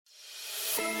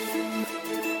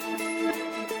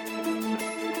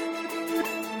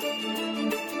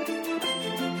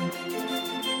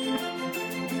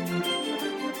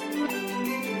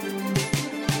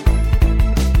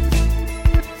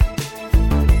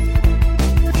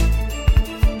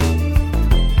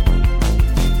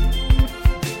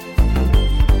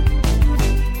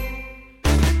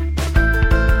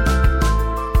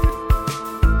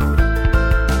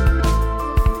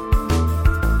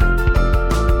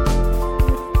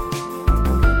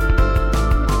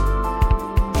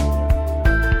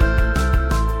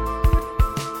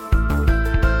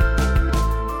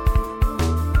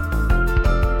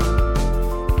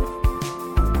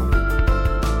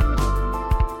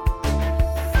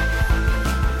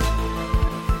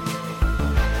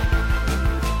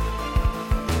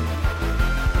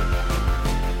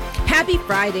Happy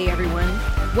Friday, everyone.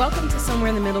 Welcome to Somewhere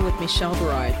in the Middle with Michelle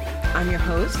Barod. I'm your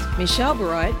host, Michelle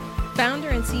Barod, founder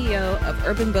and CEO of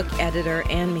Urban Book Editor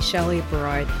and Michelle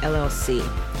Barod, LLC.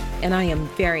 And I am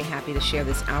very happy to share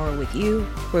this hour with you,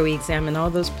 where we examine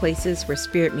all those places where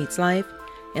spirit meets life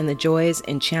and the joys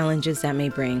and challenges that may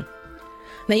bring.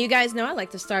 Now, you guys know I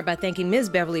like to start by thanking Ms.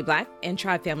 Beverly Black and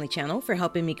Tribe Family Channel for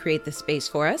helping me create this space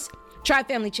for us. Tribe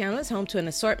Family Channel is home to an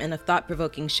assortment of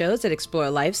thought-provoking shows that explore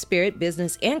life, spirit,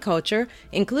 business, and culture,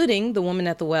 including The Woman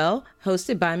at the Well,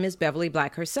 hosted by Ms. Beverly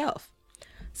Black herself.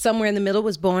 Somewhere in the Middle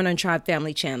was born on Tribe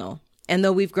Family Channel, and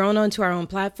though we've grown onto our own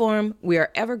platform, we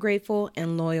are ever grateful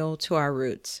and loyal to our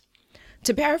roots.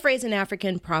 To paraphrase an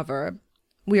African proverb,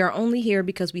 we are only here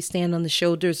because we stand on the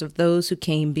shoulders of those who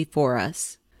came before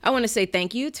us. I want to say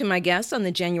thank you to my guest on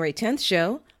the January 10th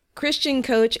show, Christian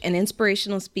coach and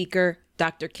inspirational speaker,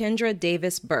 Dr. Kendra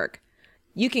Davis Burke.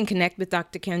 You can connect with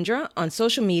Dr. Kendra on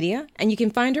social media, and you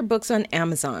can find her books on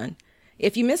Amazon.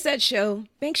 If you missed that show,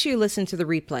 make sure you listen to the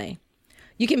replay.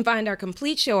 You can find our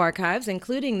complete show archives,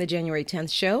 including the January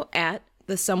 10th show, at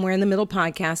the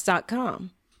somewhereinthemiddlepodcast.com.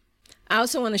 I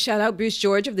also want to shout out Bruce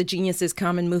George of the Genius is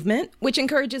Common movement, which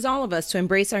encourages all of us to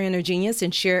embrace our inner genius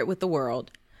and share it with the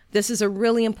world. This is a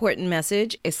really important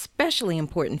message, especially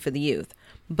important for the youth.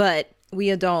 But we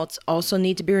adults also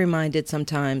need to be reminded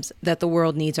sometimes that the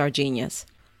world needs our genius.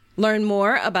 Learn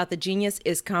more about the Genius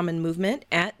is Common movement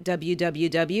at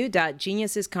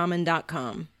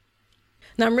www.geniusiscommon.com.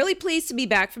 Now, I'm really pleased to be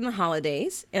back from the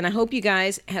holidays, and I hope you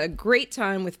guys had a great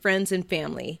time with friends and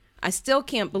family. I still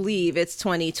can't believe it's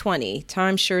 2020.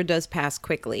 Time sure does pass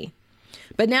quickly.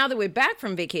 But now that we're back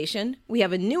from vacation, we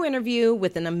have a new interview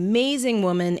with an amazing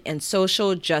woman and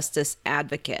social justice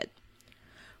advocate.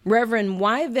 Reverend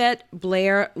Yvette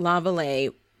Blair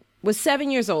LaValle was 7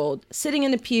 years old, sitting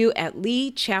in a pew at Lee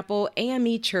Chapel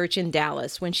AME Church in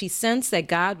Dallas when she sensed that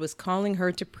God was calling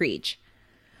her to preach.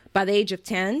 By the age of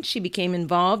 10, she became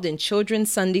involved in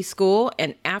children's Sunday school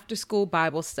and after-school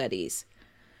Bible studies.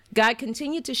 God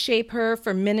continued to shape her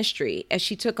for ministry as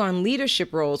she took on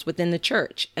leadership roles within the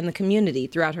church and the community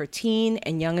throughout her teen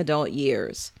and young adult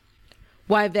years.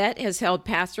 Yvette has held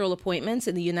pastoral appointments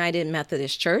in the United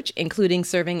Methodist Church, including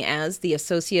serving as the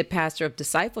Associate Pastor of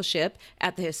Discipleship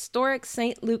at the historic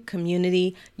St. Luke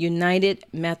Community United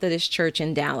Methodist Church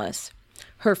in Dallas.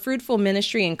 Her fruitful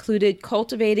ministry included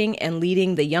cultivating and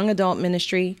leading the young adult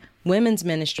ministry, women's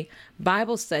ministry,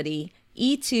 Bible study,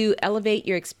 E2 Elevate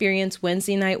Your Experience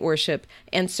Wednesday night worship,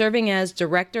 and serving as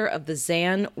director of the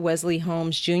Zan Wesley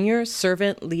Holmes Jr.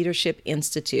 Servant Leadership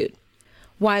Institute.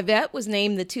 Yvette was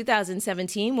named the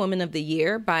 2017 Woman of the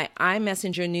Year by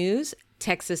iMessenger News,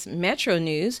 Texas Metro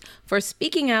News, for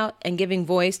speaking out and giving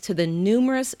voice to the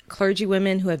numerous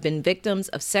clergywomen who have been victims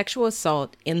of sexual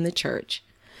assault in the church.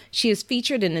 She is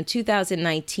featured in the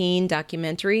 2019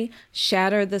 documentary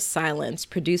Shatter the Silence,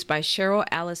 produced by Cheryl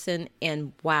Allison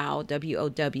and WOW,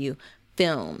 W-O-W,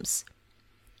 Films.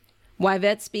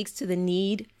 Yvette speaks to the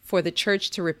need for the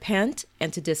church to repent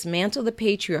and to dismantle the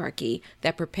patriarchy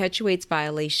that perpetuates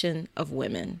violation of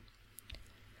women.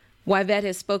 Yvette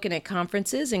has spoken at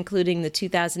conferences, including the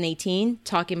 2018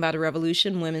 Talking About a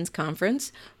Revolution Women's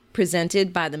Conference,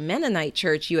 presented by the Mennonite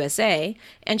Church USA,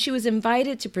 and she was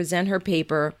invited to present her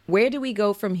paper, Where Do We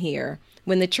Go From Here?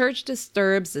 When the Church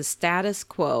Disturbs the Status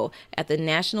Quo at the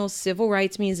National Civil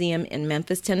Rights Museum in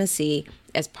Memphis, Tennessee,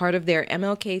 as part of their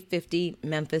MLK 50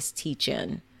 Memphis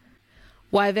Teach-In.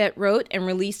 Yvette wrote and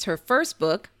released her first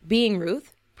book, Being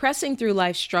Ruth, Pressing Through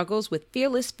Life's Struggles with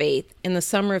Fearless Faith, in the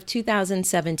summer of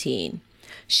 2017.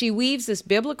 She weaves this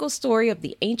biblical story of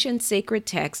the ancient sacred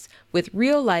text with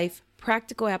real-life,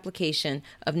 practical application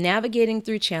of navigating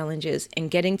through challenges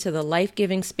and getting to the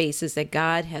life-giving spaces that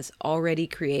God has already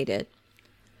created.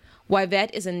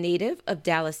 Yvette is a native of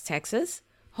Dallas, Texas,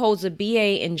 holds a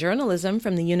BA in journalism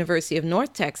from the University of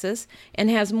North Texas, and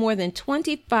has more than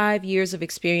 25 years of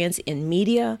experience in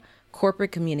media,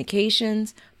 corporate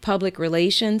communications, public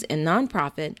relations, and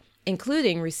nonprofit,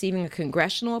 including receiving a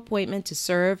congressional appointment to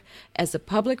serve as the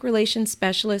public relations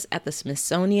specialist at the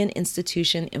Smithsonian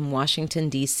Institution in Washington,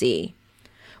 D.C.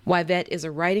 Yvette is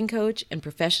a writing coach and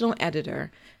professional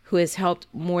editor who has helped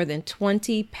more than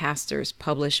 20 pastors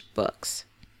publish books.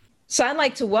 So I'd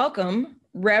like to welcome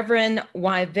Reverend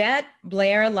Yvette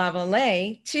Blair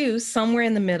Lavallee to Somewhere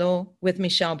in the Middle with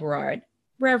Michelle Berard.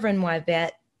 Reverend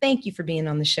Yvette, thank you for being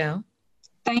on the show.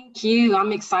 Thank you.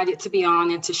 I'm excited to be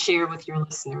on and to share with your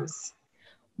listeners.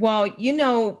 Well,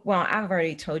 I've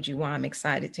already told you why I'm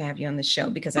excited to have you on the show,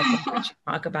 because I think what you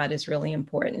talk about is really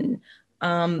important.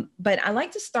 But I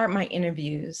like to start my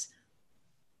interviews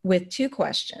with two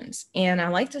questions. And I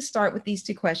like to start with these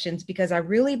two questions because I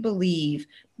really believe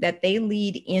that they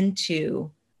lead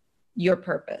into your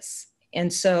purpose.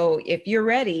 And so if you're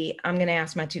ready, I'm going to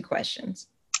ask my two questions.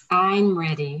 I'm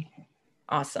ready.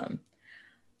 Awesome.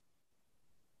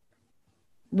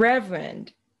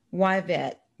 Reverend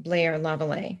Yvette Blair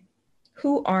Lavallee,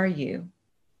 who are you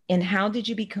and how did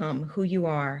you become who you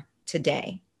are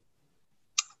today?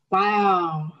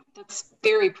 Wow, that's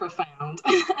very profound.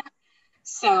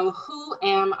 So who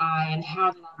am I and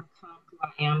how did I become who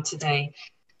I am today?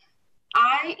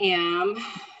 I am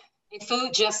a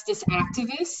food justice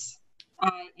activist.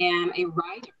 I am a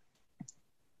writer.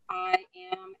 I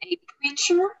am a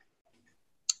preacher.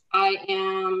 I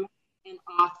am an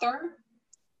author.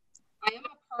 I am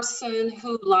a person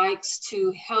who likes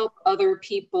to help other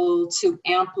people to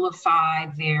amplify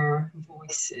their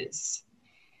voices.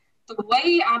 The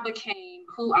way I became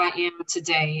who I am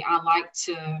today, I like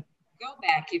to go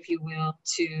back, if you will,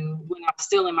 to when I was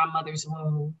still in my mother's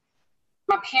womb.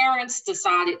 My parents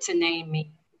decided to name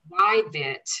me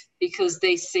Yvette because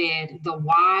they said the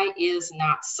Y is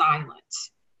not silent.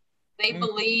 They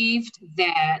believed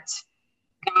that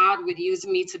God would use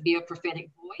me to be a prophetic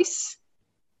voice,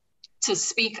 to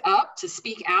speak up, to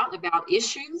speak out about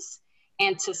issues,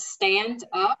 and to stand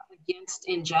up against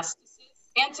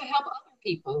injustices, and to help other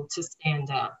people to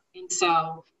stand up. And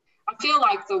so I feel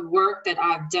like the work that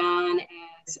I've done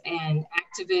as an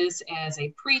activist, as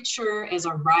a preacher, as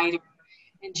a writer,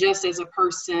 and just as a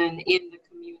person in the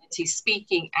community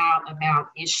speaking out about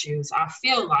issues, I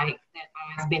feel like that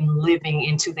I've been living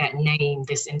into that name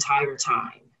this entire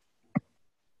time.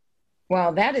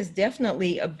 Well, that is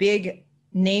definitely a big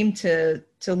name to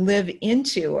live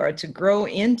into or to grow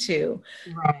into.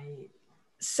 Right.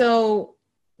 So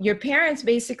your parents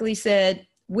basically said,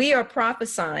 we are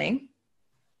prophesying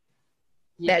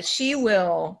that she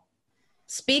will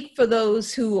speak for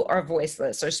those who are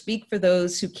voiceless or speak for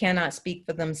those who cannot speak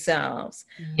for themselves.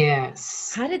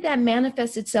 Yes. How did that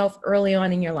manifest itself early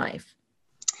on in your life?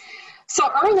 So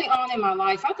early on in my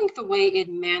life, I think the way it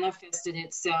manifested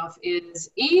itself is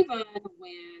even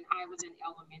when I was in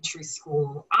elementary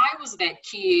school, I was that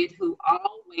kid who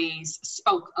always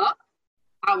spoke up.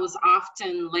 I was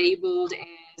often labeled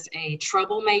as a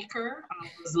troublemaker. I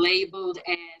was labeled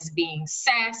as being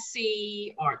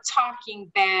sassy or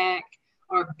talking back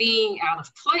or being out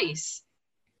of place.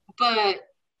 But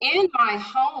in my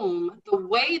home, the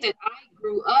way that I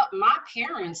grew up, my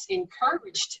parents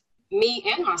encouraged me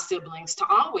and my siblings to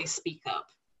always speak up.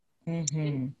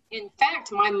 Mm-hmm. In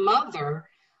fact, my mother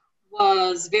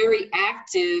was very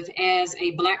active as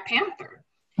a Black Panther.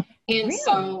 And really?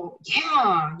 So,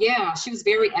 yeah, she was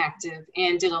very active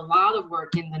and did a lot of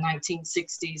work in the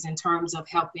 1960s in terms of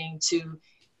helping to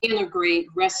integrate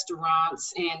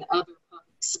restaurants and other public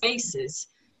spaces.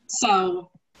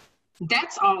 So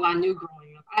that's all I knew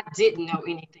growing up. I didn't know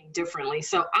anything differently.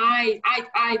 So I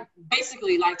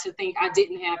basically like to think I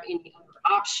didn't have any other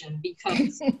option,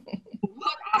 because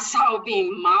what I saw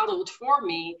being modeled for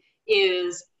me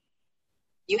is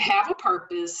you have a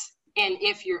purpose. And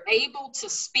if you're able to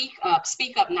speak up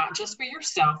not just for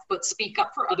yourself, but speak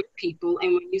up for other people.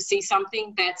 And when you see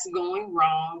something that's going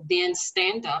wrong, then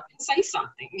stand up and say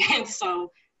something. And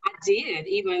so I did,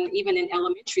 even in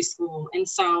elementary school. And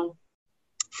so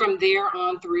from there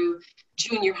on through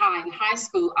junior high and high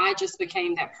school, I just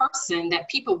became that person that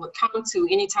people would come to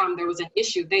anytime there was an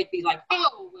issue. They'd be like,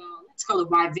 oh, well, let's go to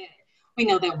Yvette. We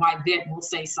know that Yvette will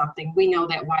say something. We know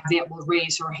that Yvette will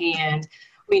raise her hand.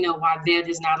 We know Yvette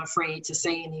is not afraid to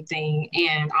say anything.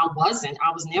 And I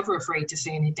was never afraid to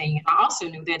say anything. And I also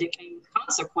knew that it came with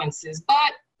consequences,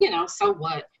 but so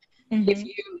what? Mm-hmm.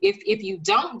 If you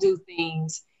don't do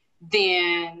things,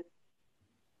 then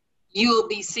you'll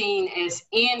be seen as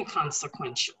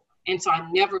inconsequential. And so I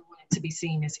never wanted to be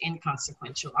seen as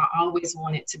inconsequential. I always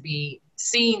wanted to be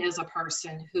seen as a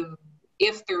person who,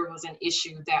 if there was an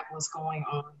issue that was going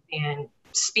on, then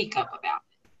speak up about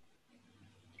it.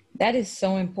 That is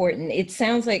so important. It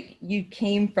sounds like you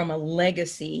came from a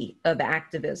legacy of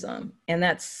activism, and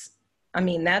that's an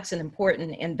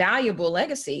important and valuable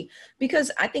legacy,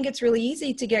 because I think it's really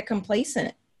easy to get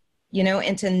complacent,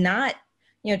 and to not,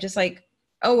 just like,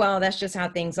 oh, well, that's just how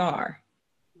things are.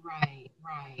 Right.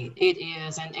 It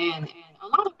is. And a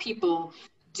lot of people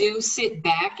do sit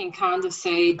back and kind of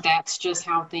say that's just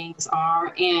how things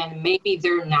are. And maybe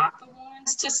they're not the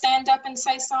ones to stand up and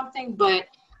say something, but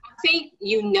I think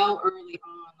early on,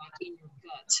 like in your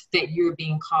gut, that you're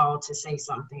being called to say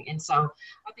something. And so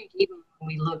I think even when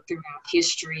we look throughout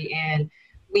history and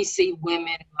we see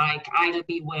women like Ida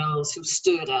B. Wells who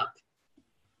stood up,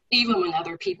 even when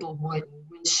other people wouldn't,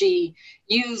 when she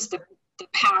used the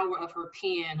power of her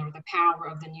pen or the power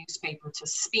of the newspaper to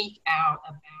speak out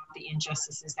about the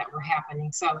injustices that were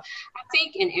happening. So I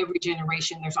think in every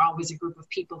generation, there's always a group of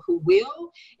people who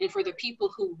will, and for the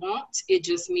people who won't, it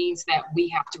just means that we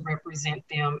have to represent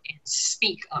them and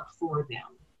speak up for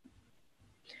them.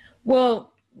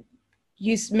 Well,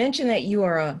 you mentioned that you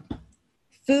are a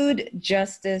food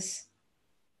justice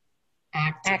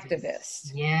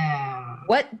activist. Yeah.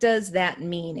 What does that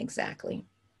mean exactly?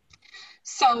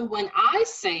 So when I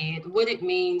say it, what it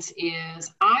means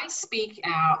is I speak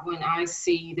out when I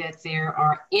see that there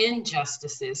are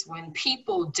injustices, when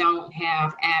people don't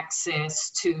have access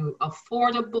to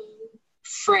affordable,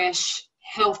 fresh,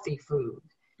 healthy food,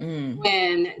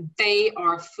 when they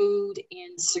are food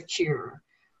insecure,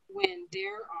 when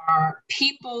there are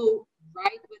people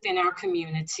right within our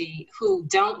community who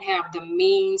don't have the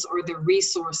means or the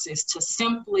resources to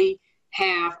simply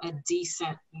have a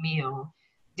decent meal,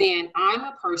 then I'm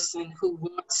a person who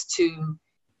wants to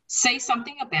say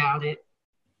something about it,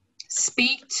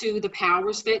 speak to the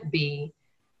powers that be,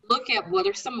 look at what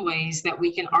are some ways that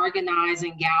we can organize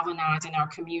and galvanize in our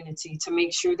community to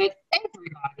make sure that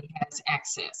everybody has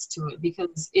access to it,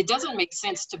 because it doesn't make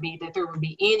sense to me that there would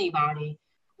be anybody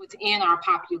within our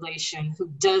population who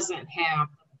doesn't have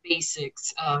the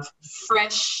basics of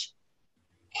fresh,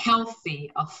 healthy,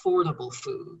 affordable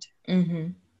food.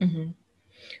 Mm-hmm. Mm-hmm.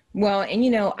 Well,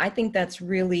 and I think that's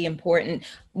really important.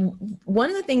 One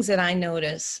of the things that I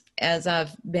notice as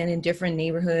I've been in different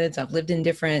neighborhoods, I've lived in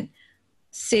different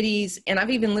cities, and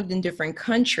I've even lived in different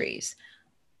countries.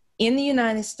 In the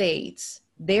United States,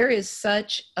 there is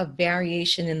such a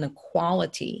variation in the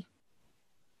quality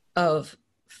of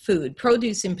food,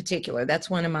 produce in particular. That's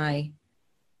one of my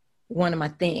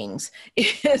things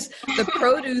is the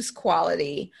produce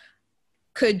quality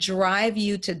could drive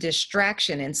you to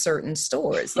distraction in certain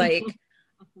stores. Like,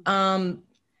 and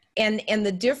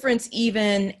the difference,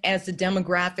 even as the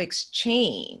demographics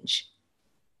change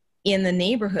in the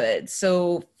neighborhood.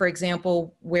 So for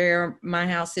example, where my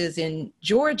house is in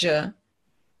Georgia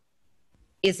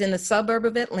is in the suburb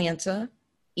of Atlanta,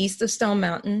 east of Stone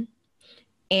Mountain.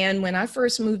 And when I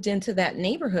first moved into that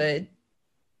neighborhood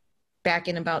back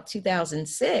in about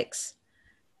 2006,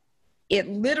 it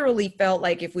literally felt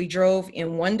like if we drove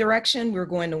in one direction, we were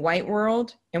going to White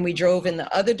World, and we drove in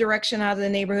the other direction out of the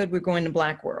neighborhood, we're going to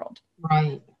Black World.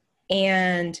 Right.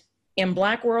 And in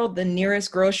Black World, the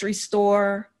nearest grocery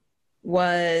store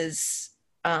was,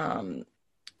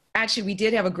 actually we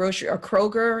did have a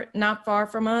Kroger not far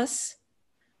from us.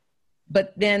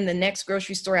 But then the next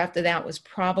grocery store after that was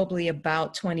probably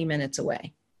about 20 minutes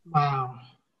away. Wow.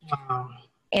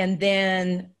 And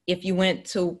then if you went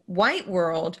to White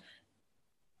World,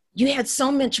 you had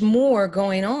so much more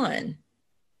going on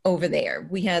over there.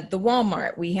 We had the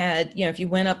Walmart. We had, if you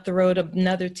went up the road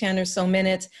another 10 or so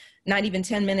minutes, not even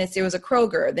 10 minutes, there was a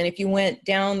Kroger. Then if you went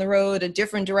down the road a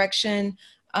different direction,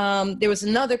 there was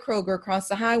another Kroger across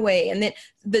the highway. And then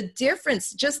the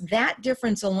difference, just that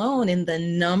difference alone in the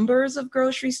numbers of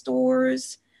grocery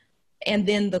stores and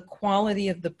then the quality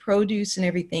of the produce and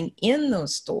everything in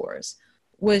those stores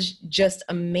was just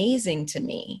amazing to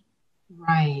me.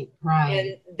 Right.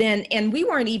 And we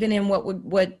weren't even in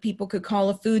what people could call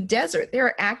a food desert. There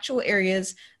are actual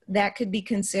areas that could be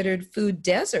considered food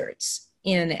deserts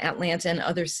in Atlanta and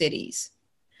other cities.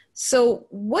 So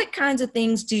what kinds of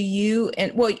things do you,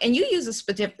 and you use a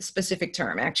specific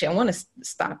term. Actually, I want to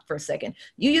stop for a second.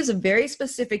 You use a very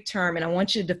specific term, and I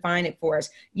want you to define it for us.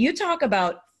 You talk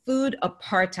about food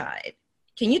apartheid.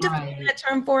 Can you define that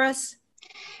term for us?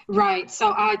 Right.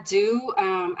 So I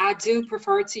do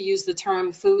prefer to use the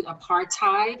term food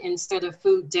apartheid instead of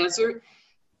food desert.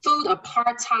 Food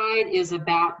apartheid is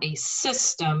about a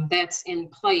system that's in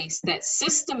place that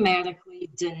systematically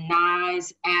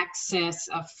denies access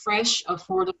of fresh,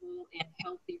 affordable, and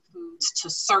healthy foods to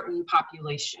certain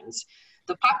populations.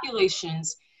 The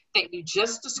populations that you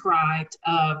just described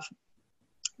of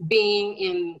being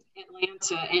in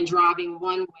Atlanta and driving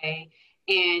one way,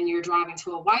 and you're driving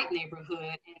to a white neighborhood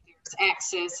and there's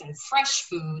access and fresh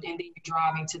food, and then you're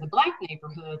driving to the Black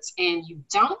neighborhoods and you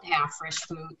don't have fresh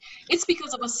food, it's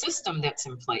because of a system that's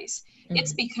in place. Mm-hmm.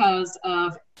 It's because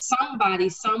of somebody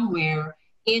somewhere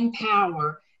in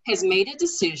power has made a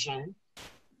decision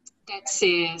that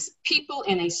says people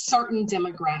in a certain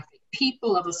demographic,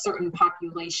 people of a certain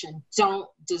population don't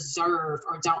deserve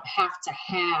or don't have to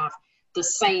have the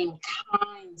same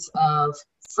kinds of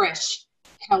fresh,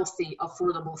 healthy,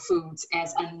 affordable foods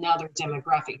as another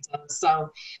demographic does.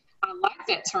 So I like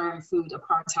that term food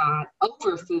apartheid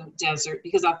over food desert,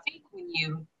 because I think when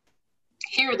you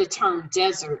hear the term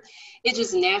desert, it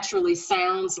just naturally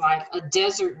sounds like a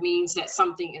desert means that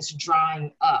something is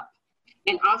drying up.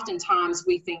 And oftentimes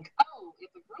we think, oh, if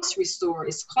a grocery store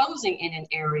is closing in an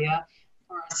area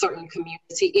or a certain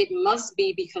community, it must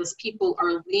be because people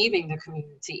are leaving the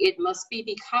community. It must be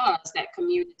because that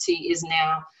community is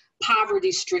now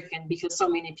poverty stricken because so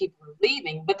many people are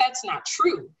leaving. But that's not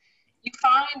true. You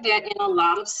find that in a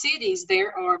lot of cities,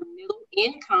 there are middle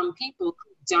income people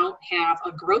who don't have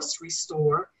a grocery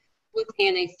store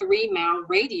within a 3-mile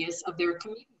radius of their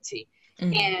community.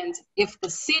 Mm-hmm. And if the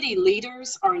city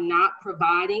leaders are not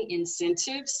providing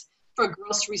incentives for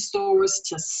grocery stores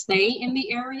to stay in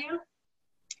the area,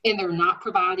 and they're not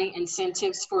providing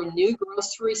incentives for new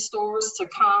grocery stores to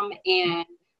come and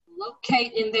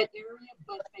locate in that area,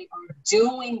 but they are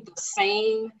doing the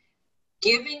same,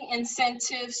 giving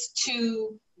incentives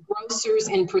to grocers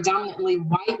in predominantly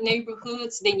white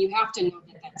neighborhoods, then you have to know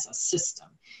that that's a system.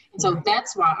 And so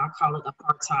that's why I call it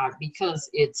apartheid, because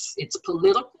it's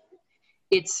political,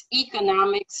 it's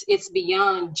economics, it's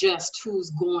beyond just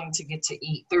who's going to get to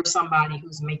eat. There's somebody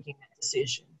who's making that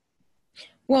decision.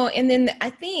 Well, and then I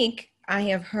think I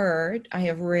have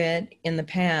read in the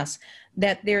past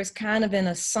that there's kind of an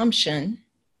assumption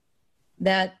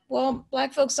that, well,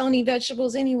 Black folks don't eat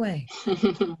vegetables anyway.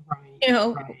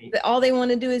 Right. All they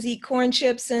want to do is eat corn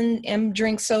chips and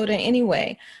drink soda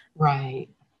anyway. Right.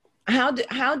 How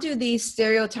do these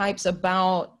stereotypes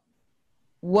about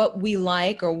what we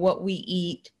like or what we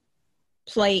eat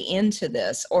play into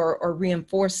this or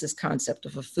reinforce this concept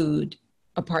of a food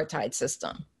apartheid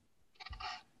system?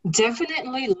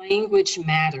 Definitely language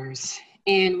matters.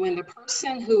 And when the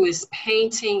person who is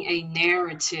painting a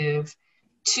narrative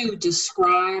to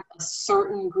describe a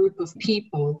certain group of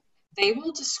people, they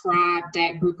will describe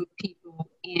that group of people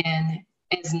in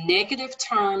as negative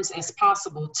terms as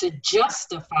possible to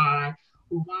justify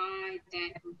why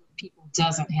that group of people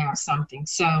doesn't have something.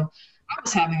 So I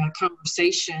was having a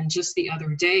conversation just the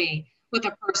other day with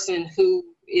a person who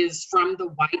is from the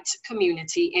white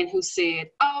community and who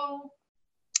said, oh,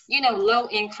 low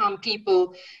income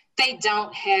people, they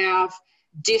don't have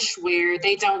dishware,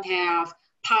 they don't have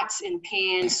pots and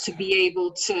pans to be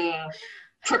able to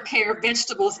prepare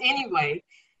vegetables anyway.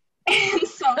 And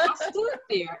so I stood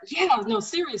there. Yeah, no,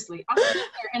 seriously. I stood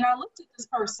there and I looked at this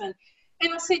person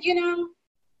and I said,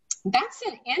 that's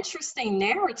an interesting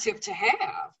narrative to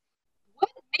have.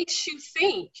 What makes you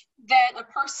think that a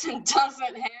person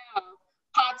doesn't have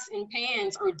pots and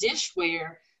pans or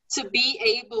dishware to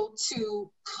be able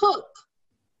to cook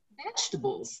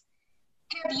vegetables?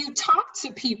 Have you talked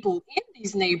to people in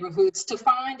these neighborhoods to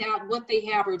find out what they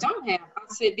have or don't have? I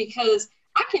said, because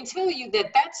I can tell you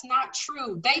that that's not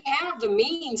true. They have the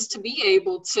means to be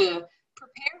able to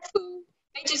prepare food.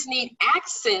 They just need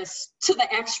access to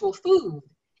the actual food.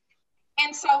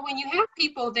 And so when you have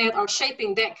people that are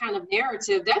shaping that kind of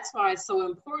narrative, that's why it's so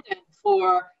important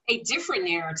for a different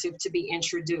narrative to be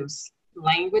introduced.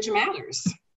 Language matters.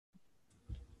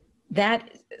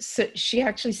 So she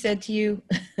actually said to you,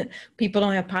 people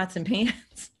don't have pots and pans?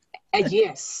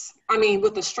 Yes. I mean,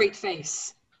 with a straight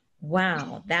face.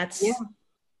 Wow.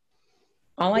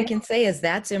 All I can say is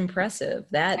that's impressive.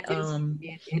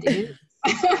 It is.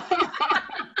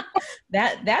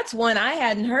 That's one I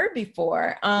hadn't heard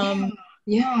before.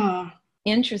 Yeah.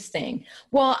 Interesting.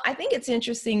 Well, I think it's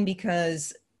interesting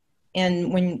because,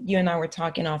 and when you and I were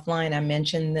talking offline, I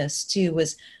mentioned this too,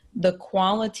 was the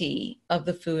quality of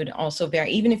the food also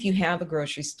vary. Even if you have a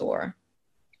grocery store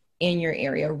in your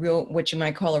area, what you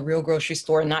might call a real grocery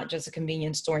store, not just a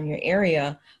convenience store in your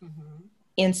area, mm-hmm.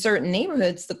 in certain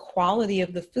neighborhoods, the quality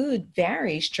of the food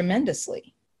varies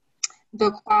tremendously.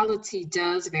 The quality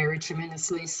does vary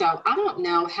tremendously. So I don't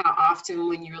know how often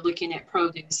when you're looking at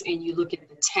produce and you look at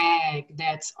the tag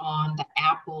that's on the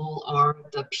apple or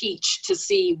the peach to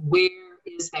see where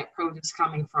is that produce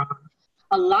coming from.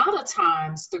 a lot of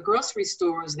times the grocery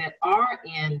stores that are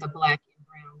in the Black and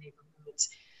brown neighborhoods,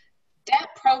 that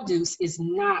produce is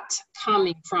not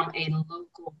coming from a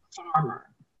local farmer.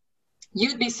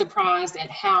 You'd be surprised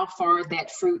at how far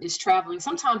that fruit is traveling.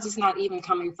 Sometimes it's not even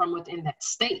coming from within that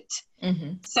state.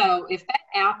 Mm-hmm. So if that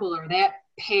apple or that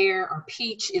pear or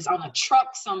peach is on a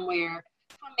truck somewhere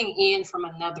coming in from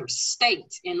another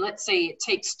state, and let's say it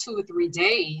takes 2 or 3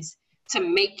 days to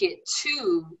make it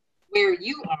to where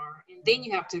you are, and then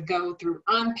you have to go through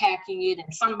unpacking it,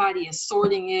 and somebody is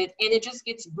sorting it, and it just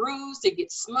gets bruised, it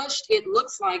gets smushed, it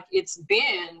looks like it's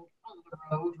been on the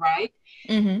road, right?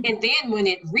 Mm-hmm. And then when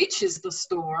it reaches the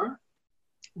store,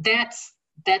 that's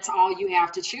all you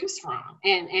have to choose from.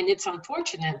 And it's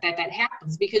unfortunate that that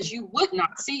happens, because you would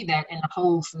not see that in a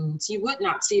Whole Foods. You would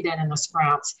not see that in a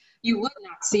Sprouts. You would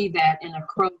not see that in a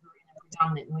Kroger in a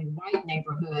predominantly white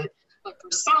neighborhood. But for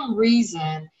some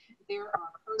reason, there are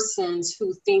persons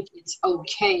who think it's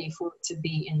okay for it to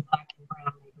be in Black and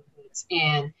brown neighborhoods.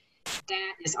 And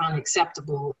that is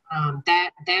unacceptable.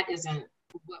 That isn't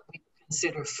what we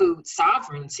consider food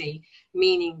sovereignty,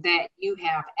 meaning that you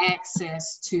have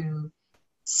access to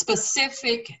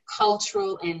specific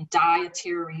cultural and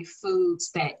dietary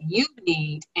foods that you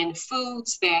need, and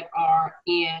foods that are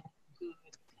in good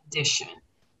condition.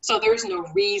 So there's no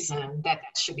reason that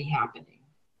should be happening.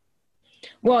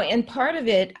 Well, and part of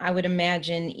it, I would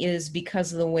imagine, is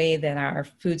because of the way that our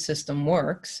food system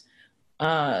works.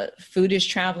 Food is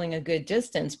traveling a good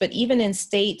distance, but even in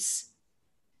states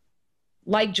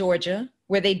like Georgia,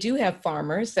 where they do have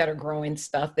farmers that are growing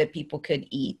stuff that people could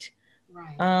eat,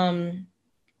 right.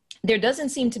 There doesn't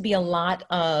seem to be a lot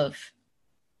of,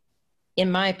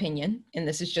 in my opinion, and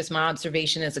this is just my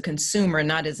observation as a consumer,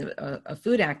 not as a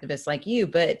food activist like you,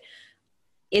 but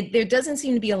there doesn't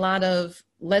seem to be a lot of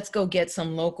let's go get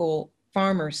some local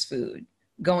farmers' food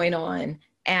going on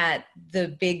at the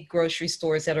big grocery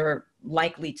stores that are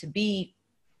likely to be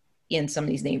in some of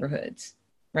these neighborhoods,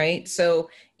 right? So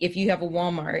if you have a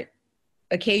Walmart,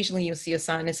 occasionally you'll see a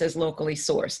sign that says locally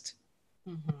sourced,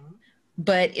 mm-hmm.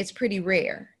 but it's pretty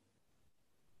rare.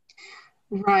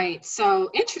 Right. So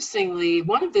interestingly,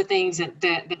 one of the things that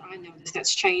I noticed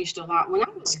that's changed a lot, when I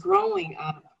was growing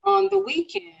up, on the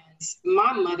weekends,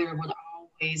 my mother would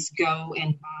always go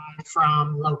and buy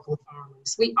from local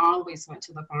farmers. We always went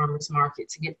to the farmers market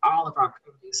to get all of our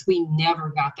produce. We never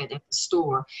got that at the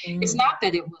store. Mm. It's not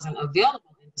that it wasn't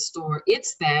available in the store.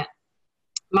 It's that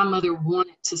my mother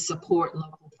wanted to support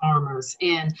local farmers.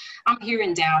 And I'm here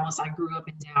in Dallas. I grew up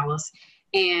in Dallas.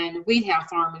 And we'd have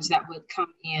farmers that would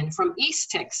come in from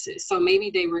East Texas. So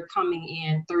maybe they were coming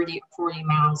in 30 or 40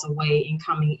 miles away and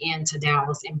coming into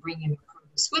Dallas and bringing the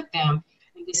produce with them.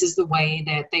 And this is the way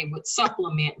that they would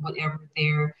supplement whatever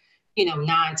their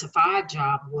 9 to 5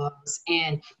 job was.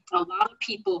 And a lot of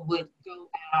people would go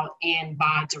out and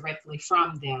buy directly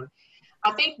from them.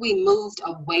 I think we moved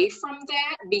away from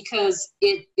that because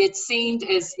it seemed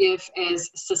as if as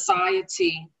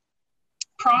society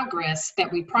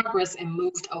we progressed and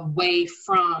moved away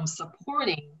from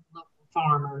supporting local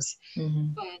farmers.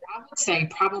 Mm-hmm. But I would say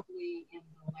probably in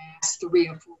the last 3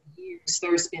 or 4 years,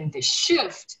 there's been this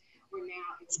shift where now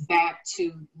it's back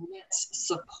to let's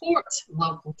support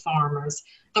local farmers.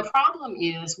 The problem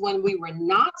is when we were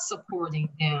not supporting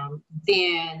them,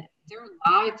 then their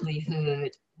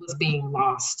livelihood was being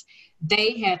lost.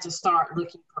 They had to start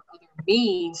looking for other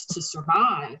means to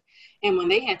survive. And when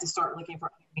they had to start looking for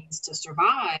other means to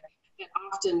survive, it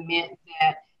often meant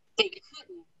that they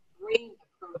couldn't bring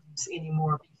the produce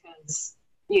anymore because,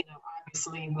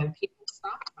 obviously when people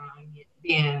stopped buying it,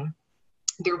 then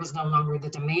there was no longer the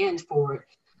demand for it.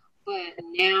 But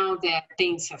now that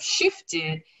things have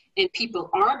shifted and people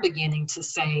are beginning to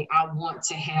say, I want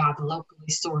to have locally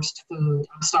sourced food,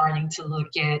 I'm starting to look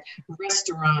at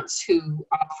restaurants who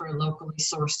offer locally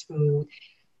sourced food.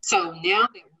 So now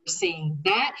that we're seeing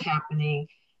that happening,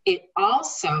 it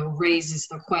also raises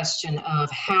the question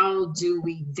of how do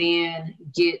we then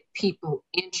get people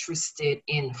interested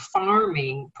in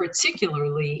farming,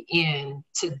 particularly in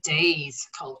today's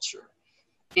culture.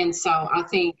 And so I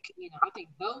think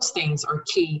those things are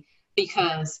key,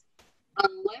 because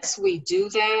unless we do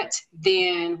that,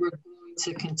 then we're going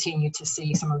to continue to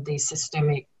see some of these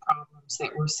systemic problems that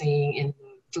we're seeing in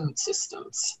the food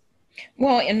systems.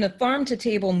 Well, and the farm to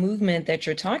table movement that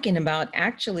you're talking about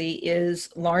actually is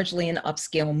largely an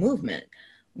upscale movement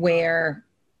where,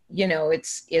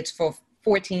 it's for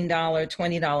 $14,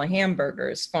 $20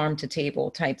 hamburgers, farm to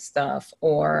table type stuff,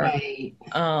 or, right.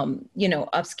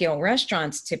 Upscale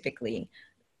restaurants typically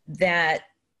that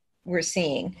we're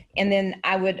seeing. And then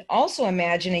I would also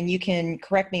imagine, and you can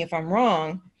correct me if I'm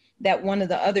wrong, that one of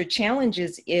the other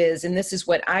challenges is, and this is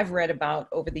what I've read about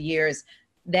over the years,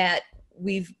 that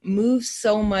we've moved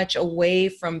so much away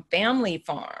from family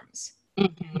farms,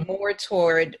 more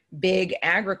toward big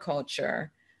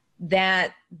agriculture,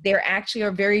 that there actually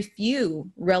are very few,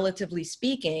 relatively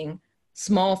speaking,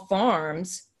 small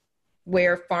farms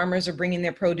where farmers are bringing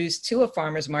their produce to a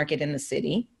farmer's market in the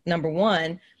city, number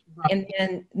one. Right. And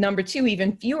then number two,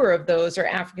 even fewer of those are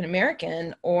African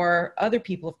American or other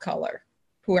people of color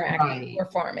who are actually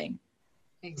farming.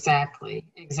 Exactly.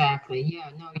 Yeah,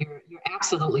 no, you're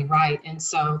absolutely right. And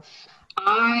so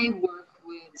I work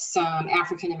with some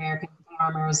African American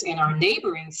farmers in our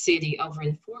neighboring city over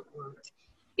in Fort Worth.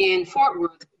 In Fort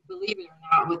Worth, believe it or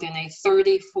not, within a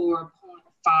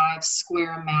 34.5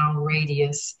 square mile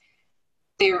radius,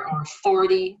 there are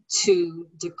 42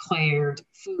 declared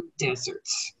food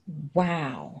deserts.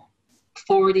 Wow.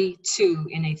 42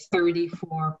 in a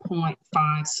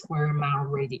 34.5 square mile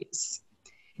radius.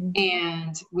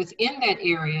 And within that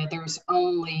area, there's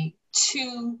only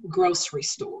 2 grocery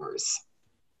stores.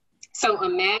 So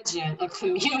imagine a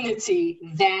community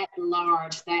that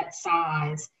large, that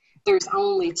size, there's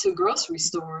only 2 grocery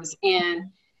stores, and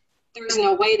there's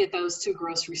no way that those 2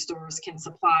 grocery stores can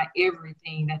supply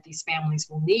everything that these families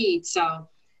will need. So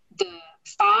the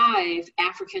 5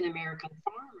 African American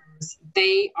farmers,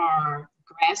 they are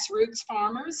grassroots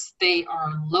farmers, they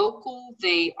are local,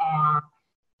 they are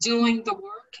doing the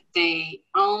work, they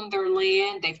own their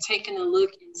land, they've taken a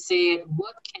look and said,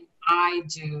 what can I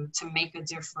do to make a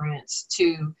difference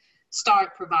to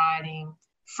start providing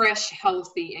fresh,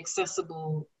 healthy,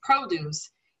 accessible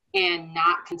produce and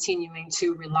not continuing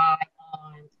to rely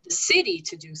on the city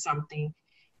to do something.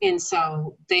 And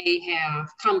so they have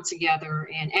come together,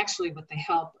 and actually with the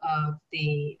help of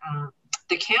the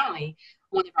county,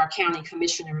 one of our county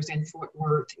commissioners in Fort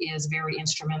Worth is very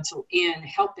instrumental in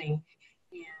helping.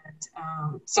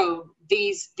 And so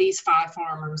these 5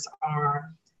 farmers are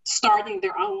starting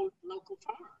their own local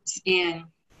farms. And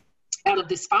out of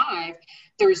this 5,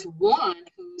 there's one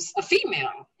who's a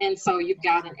female. And so you've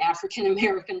got an African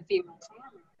American female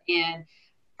farmer, and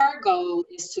her goal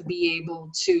is to be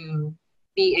able to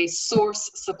be a source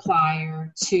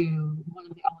supplier to one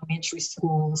of the elementary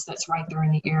schools that's right there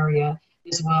in the area,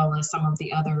 as well as some of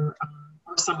the other,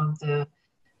 or some of the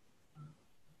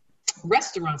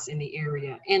restaurants in the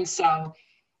area. And so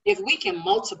if we can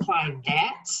multiply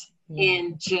that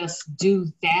and just do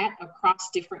that across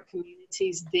different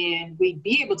communities, then we'd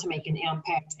be able to make an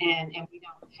impact, and we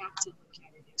don't have to look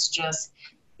at it as just,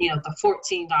 the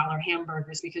 $14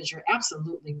 hamburgers, because you're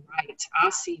absolutely right. I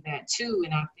see that too,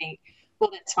 and I think, well,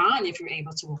 that's fine if you're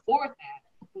able to afford that,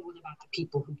 but what about the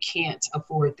people who can't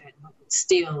afford that but would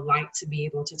still like to be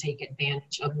able to take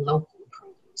advantage of local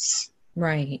produce?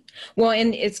 Right. Well,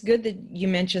 and it's good that you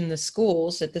mentioned the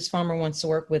schools, that this farmer wants to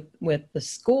work with the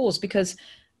schools, because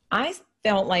I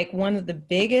felt like one of the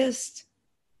biggest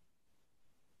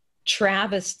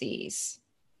travesties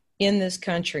in this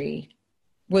country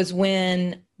was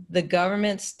when the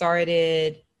government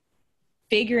started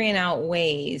figuring out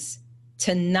ways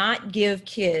to not give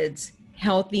kids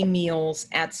healthy meals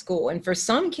at school. And for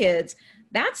some kids,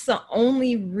 that's the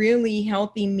only really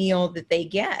healthy meal that they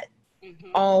get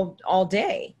all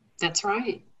day. That's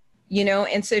right.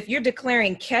 And so if you're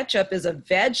declaring ketchup as a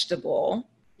vegetable,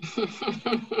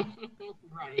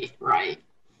 right.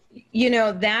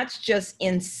 That's just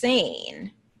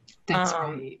insane. That's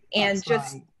right. And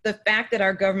just the fact that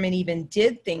our government even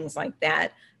did things like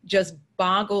that just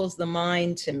boggles the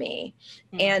mind to me.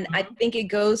 And I think it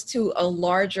goes to a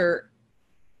larger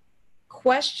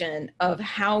question of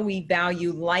how we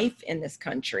value life in this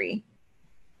country,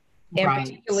 and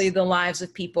particularly the lives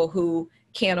of people who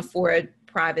can't afford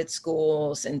private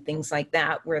schools and things like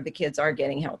that, where the kids are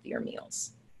getting healthier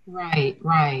meals. Right.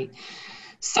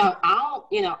 So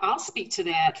I'll speak to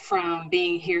that from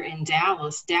being here in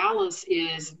Dallas. Dallas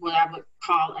is what I would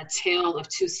call a tale of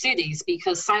 2 cities,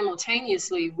 because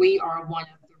simultaneously we are one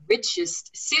of the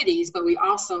richest cities, but we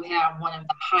also have one of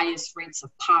the highest rates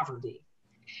of poverty.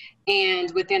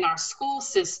 And within our school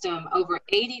system, over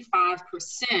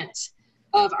 85%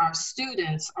 of our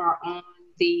students are on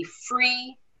the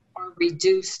free or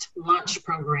reduced lunch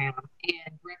program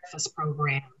and breakfast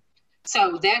program.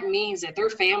 So that means that their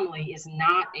family is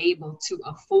not able to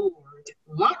afford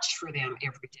lunch for them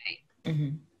every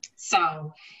day.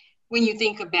 So when you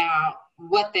think about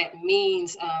what that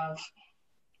means of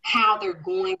how they're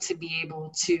going to be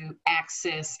able to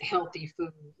access healthy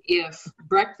food, if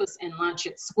breakfast and lunch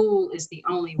at school is the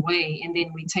only way, and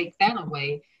then we take that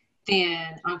away,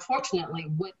 then unfortunately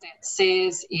what that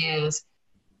says is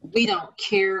we don't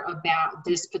care about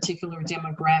this particular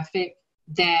demographic.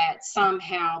 that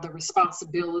somehow the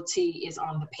responsibility is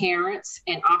on the parents.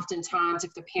 And oftentimes,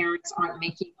 if the parents aren't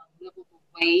making a livable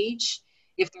wage,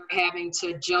 if they're having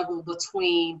to juggle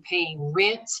between paying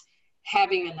rent,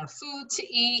 having enough food to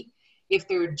eat, if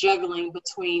they're juggling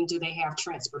between do they have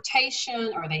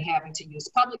transportation, are they having to use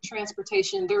public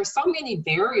transportation? There are so many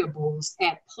variables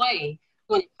at play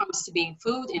when it comes to being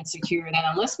food insecure that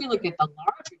unless we look at the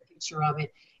larger picture of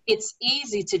it, it's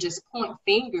easy to just point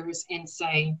fingers and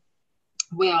say,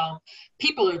 well,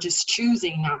 people are just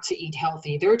choosing not to eat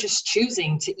healthy. They're just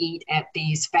choosing to eat at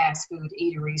these fast food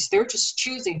eateries. They're just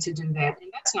choosing to do that.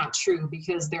 And that's not true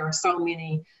because there are so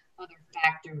many other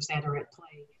factors that are at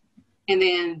play. And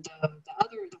then the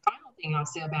final thing I'll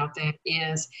say about that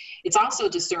is it's also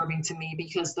disturbing to me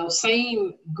because those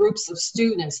same groups of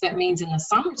students, that means in the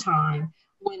summertime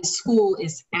when school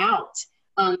is out,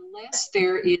 unless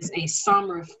there is a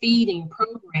summer feeding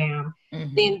program,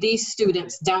 then these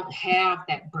students don't have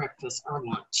that breakfast or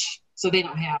lunch. So they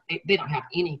don't have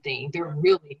anything. They're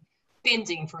really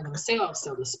fending for themselves,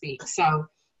 so to speak. So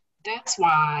that's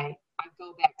why I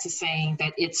go back to saying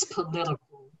that it's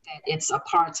political, that it's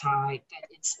apartheid, that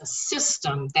it's a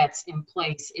system that's in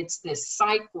place. It's this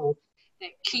cycle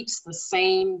that keeps the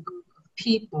same group of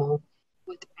people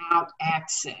without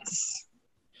access.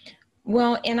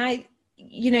 Well, and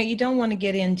you don't want to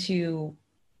get into,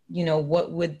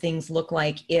 what would things look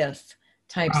like if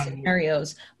type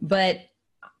scenarios, but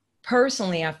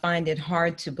personally, I find it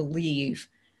hard to believe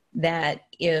that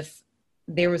if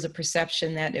there was a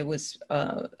perception that it was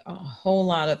a whole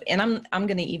lot of, and I'm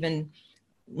going to even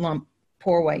lump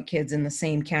poor white kids in the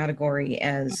same category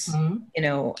as,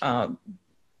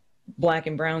 Black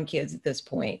and brown kids at this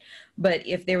point. But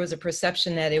if there was a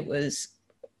perception that it was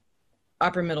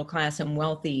upper middle class and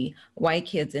wealthy white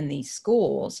kids in these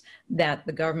schools, that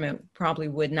the government probably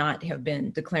would not have been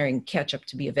declaring ketchup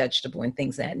to be a vegetable and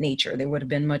things of that nature. They would have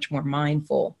been much more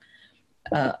mindful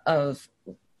of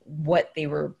what they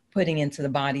were putting into the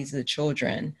bodies of the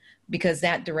children, because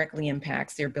that directly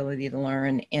impacts their ability to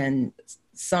learn. And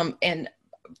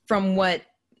from what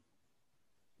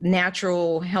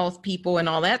natural health people and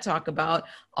all that talk about,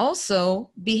 also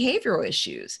behavioral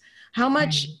issues. How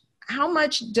much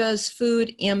does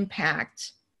food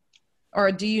impact,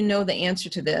 or do you know the answer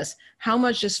to this? How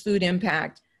much does food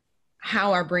impact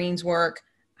how our brains work,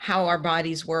 how our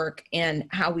bodies work, and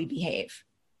how we behave?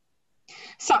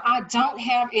 So I don't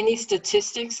have any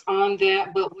statistics on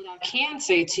that, but what I can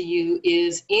say to you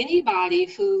is anybody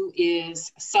who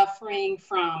is suffering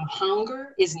from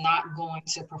hunger is not going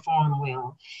to perform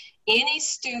well. Any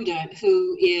student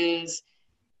who is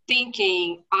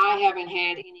thinking, I haven't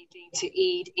had anything to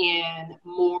eat in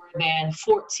more than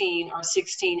 14 or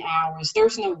 16 hours,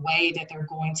 there's no way that they're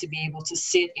going to be able to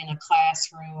sit in a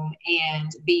classroom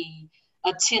and be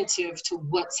attentive to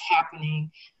what's happening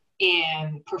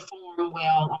and perform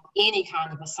well on any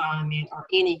kind of assignment or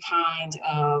any kind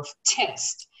of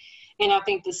test. And I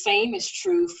think the same is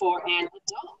true for an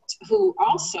adult who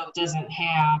also doesn't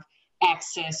have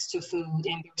access to food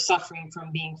and they're suffering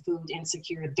from being food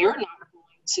insecure. They're not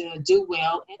going to do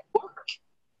well at work.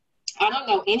 I don't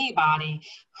know anybody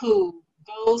who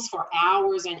goes for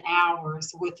hours and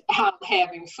hours without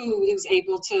having food who's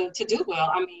able to do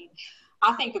well. I mean,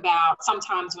 I think about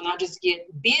sometimes when I just get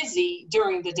busy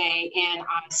during the day and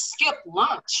I skip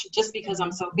lunch just because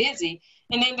I'm so busy.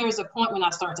 And then there's a point when I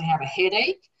start to have a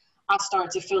headache. I start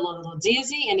to feel a little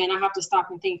dizzy. And then I have to stop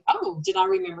and think, oh, did I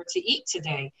remember to eat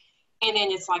today? And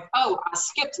then it's like, oh, I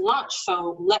skipped lunch,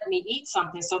 so let me eat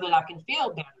something so that I can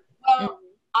feel better. Well,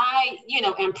 I,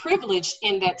 am privileged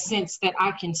in that sense that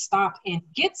I can stop and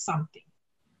get something.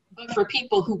 But for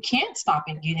people who can't stop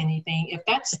and get anything, if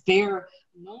that's their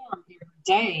norm every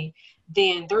day,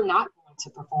 then they're not going to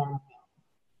perform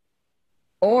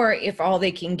well. Or if all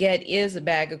they can get is a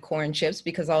bag of corn chips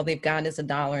because all they've got is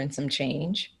 $1 and some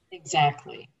change.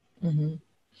 Exactly. Mm-hmm.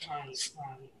 Right.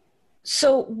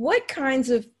 So what kinds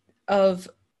of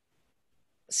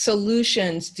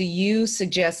solutions do you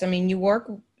suggest? I mean, you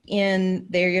work in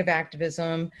the area of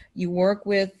activism, you work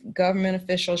with government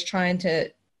officials trying to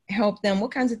help them.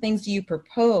 What kinds of things do you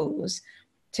propose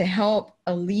to help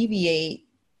alleviate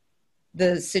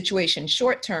the situation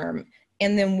short term?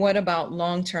 And then what about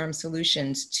long-term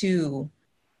solutions to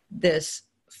this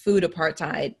food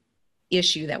apartheid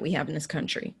issue that we have in this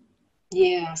country?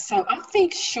 Yeah, so I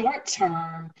think short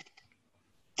term,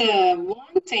 the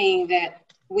one thing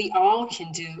that we all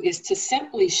can do is to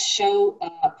simply show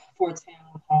up for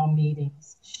town hall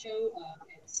meetings, show up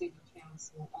at city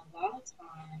council. A lot of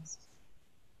times,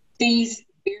 these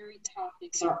very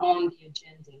topics are on the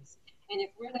agendas. And if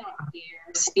we're not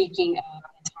there speaking up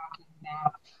and talking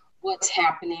about what what's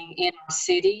happening in our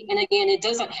city. And again, it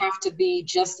doesn't have to be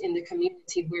just in the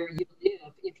community where you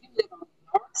live. If you live on the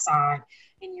north side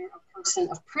and you're a person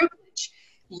of privilege,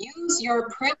 use your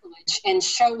privilege and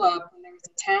show up when there's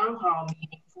a town hall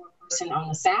meeting for a person on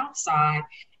the south side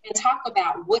and talk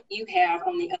about what you have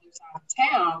on the other side of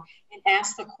town and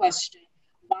ask the question,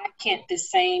 why can't the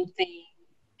same thing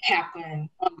happen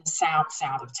on the south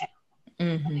side of town?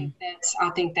 Mm-hmm. I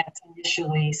think that's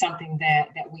initially something that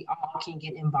we all can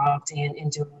get involved in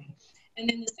doing. And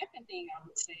then the second thing I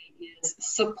would say is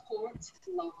support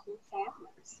local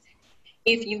farmers.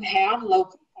 If you have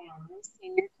local farmers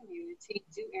in your community,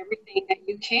 do everything that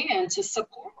you can to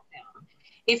support them.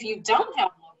 If you don't have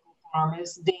local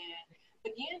farmers, then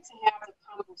begin to have the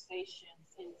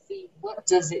conversations and see what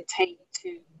does it take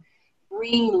to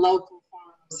bring local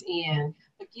farmers in.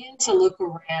 Begin to look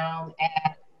around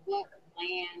at what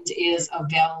land is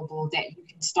available that you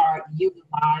can start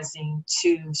utilizing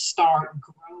to start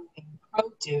growing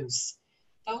produce.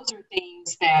 Those are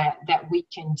things that we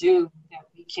can do, that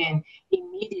we can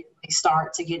immediately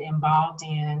start to get involved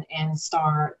in and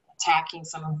start attacking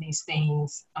some of these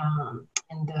things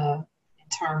in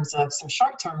terms of some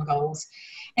short-term goals.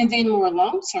 And then more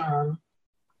long-term,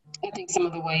 I think some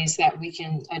of the ways that we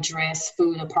can address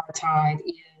food apartheid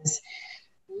is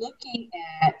looking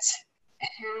at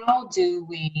how do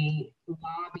we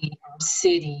lobby our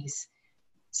cities'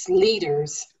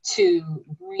 leaders to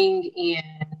bring in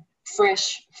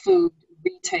fresh food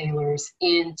retailers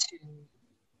into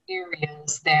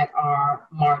areas that are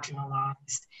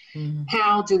marginalized. Mm-hmm.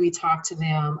 How do we talk to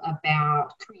them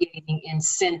about creating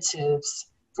incentives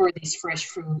for these fresh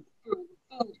food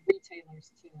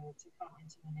retailers to come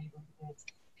into the neighborhoods?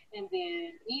 And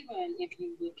then even if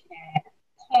you look at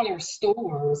corner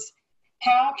stores,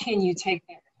 how can you take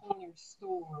that corner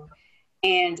store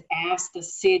and ask the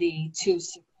city to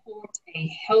support a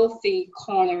healthy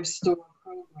corner store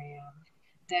program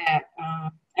that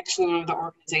actually one of the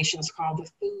organizations called the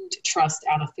Food Trust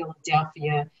out of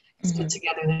Philadelphia has put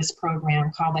together this program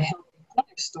called the Healthy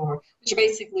Corner Store, which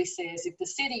basically says if the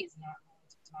city is not going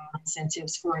to provide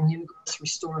incentives for a new grocery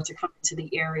store to come into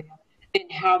the area, then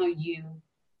how do you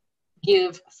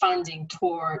give funding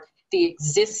toward the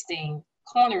existing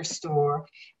corner store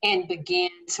and begin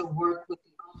to work with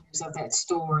the owners of that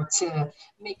store to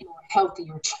make more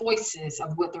healthier choices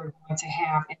of what they're going to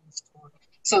have in the store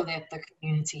so that the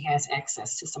community has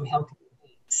access to some healthier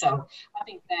things. So I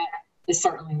think that is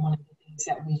certainly one of the things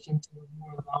that we can do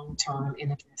more long-term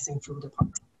in addressing food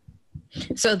apartheid.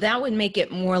 So that would make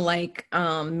it more like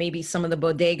maybe some of the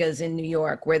bodegas in New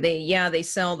York where they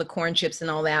sell the corn chips and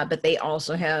all that, but they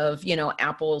also have,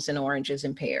 apples and oranges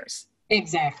and pears.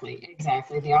 Exactly.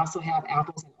 They also have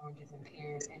apples and oranges and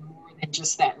pears, and more than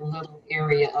just that little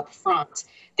area up front.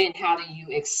 Then how do you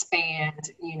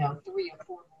expand, 3 or 4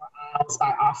 more aisles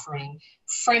by offering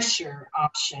fresher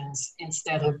options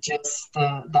instead of just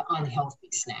the unhealthy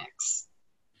snacks?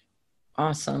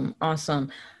 Awesome.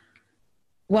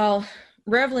 Well,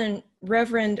 Reverend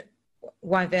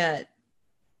Yvette,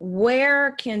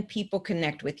 where can people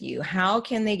connect with you? How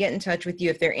can they get in touch with you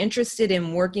if they're interested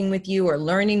in working with you or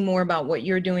learning more about what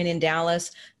you're doing in Dallas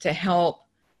to help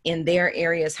in their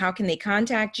areas? How can they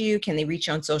contact you? Can they reach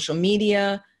you on social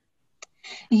media?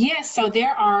 Yes, so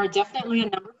there are definitely a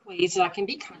number of ways that I can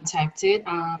be contacted.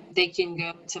 They can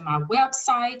go to my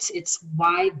website. It's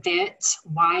Yvette,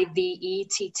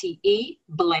 YVETTE,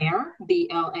 Blair,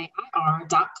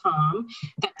 BLAIR.com.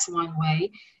 That's one way.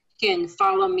 You can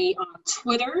follow me on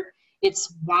Twitter.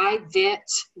 It's Yvette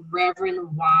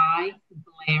Reverend Y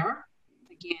Blair.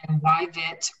 Again,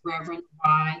 Yvette Reverend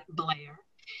Y Blair.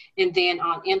 And then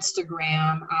on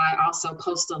Instagram, I also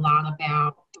post a lot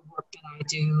about the work that I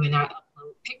do, and I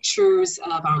upload pictures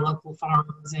of our local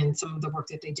farmers and some of the work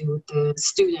that they do with the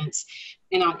students.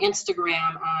 And on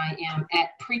Instagram, I am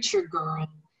at Preacher Girl,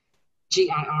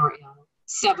 GIRL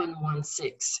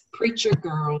 716, Preacher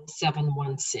Girl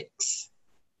 716.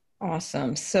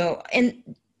 Awesome. So,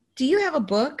 and do you have a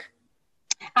book?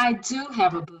 I do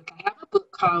have a book. I have a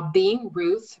book called Being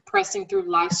Ruth, Pressing Through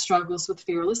Life Struggles with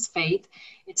Fearless Faith.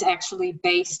 It's actually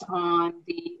based on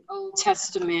the Old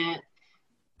Testament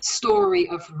story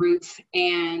of Ruth.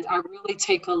 And I really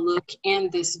take a look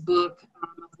in this book of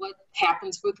what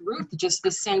happens with Ruth, just the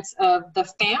sense of the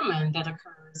famine that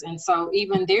occurs. And so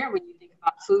even there, when you think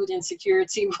about food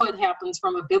insecurity, what happens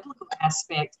from a biblical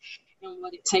aspect and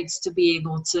what it takes to be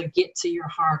able to get to your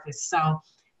harvest. So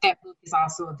that book is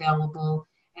also available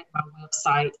at my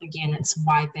website. Again, it's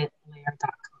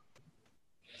YvetteBlair.com.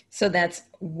 So that's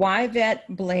Yvette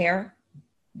Blair,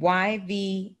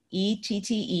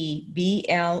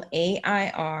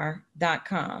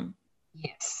 YVETTEBLAIR.com.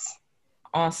 Yes.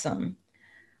 Awesome.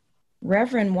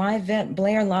 Reverend Yvette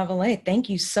Blair Lavalette, thank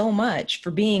you so much for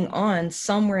being on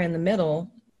Somewhere in the Middle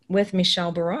with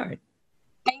Michelle Berard.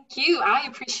 Thank you. I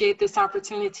appreciate this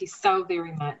opportunity so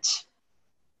very much.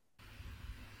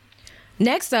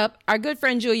 Next up, our good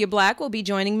friend Julia Black will be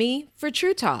joining me for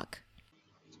True Talk.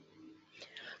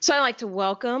 So I'd like to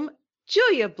welcome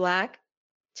Julia Black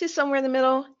to Somewhere in the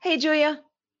Middle. Hey, Julia.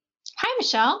 Hi,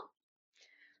 Michelle.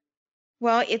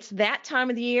 Well, it's that time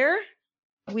of the year.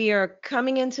 We are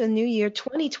coming into a new year,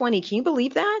 2020. Can you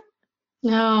believe that?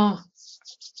 No.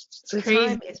 The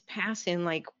time is passing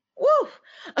like, woo!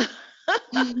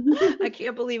 I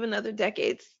can't believe another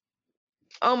decade's.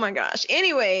 Oh my gosh.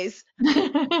 Anyways,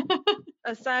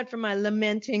 aside from my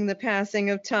lamenting the passing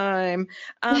of time,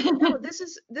 no, this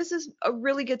is a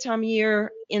really good time of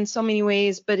year in so many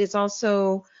ways, but it's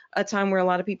also a time where a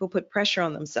lot of people put pressure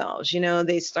on themselves. You know,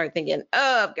 they start thinking,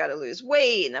 oh, I've got to lose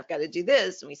weight and I've got to do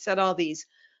this. And we set all these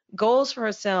goals for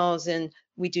ourselves and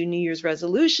we do New Year's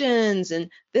resolutions and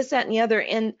this, that, and the other.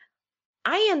 And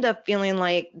I end up feeling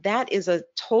like that is a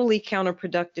totally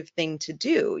counterproductive thing to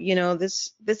do. You know,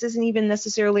 this isn't even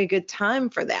necessarily a good time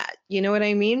for that. You know what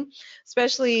I mean?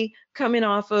 Especially coming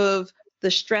off of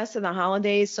the stress of the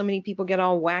holidays. So many people get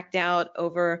all whacked out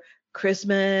over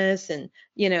Christmas and,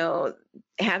 you know,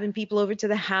 having people over to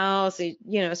the house. You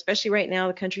know, especially right now,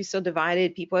 the country's so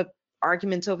divided. People have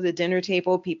arguments over the dinner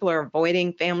table. People are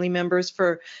avoiding family members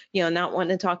for, you know, not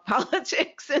wanting to talk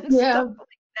politics and stuff like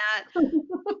that.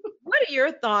 What are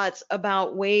your thoughts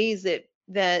about ways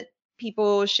that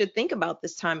people should think about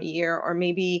this time of year? Or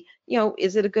maybe, you know,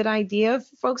 is it a good idea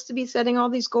for folks to be setting all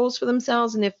these goals for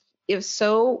themselves? And if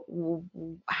so,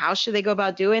 how should they go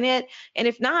about doing it? And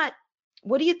if not,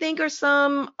 what do you think are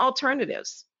some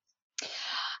alternatives?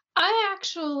 I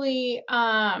actually,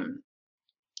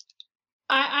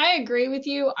 I agree with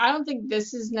you. I don't think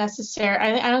this is necessary.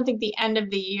 I don't think the end of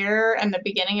the year and the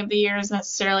beginning of the year is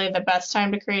necessarily the best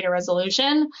time to create a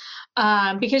resolution,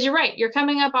 because you're right. You're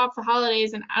coming up off the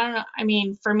holidays, and I don't know. I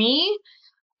mean, for me,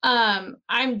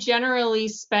 I'm generally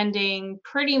spending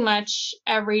pretty much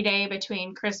every day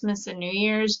between Christmas and New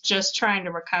Year's just trying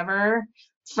to recover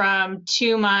from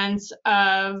 2 months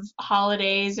of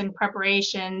holidays and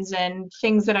preparations and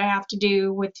things that I have to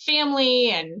do with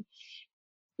family and,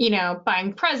 you know,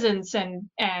 buying presents and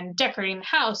decorating the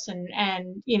house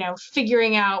and, you know,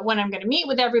 figuring out when I'm going to meet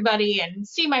with everybody and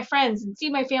see my friends and see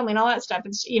my family and all that stuff.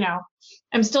 It's, you know,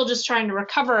 I'm still just trying to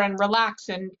recover and relax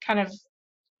and kind of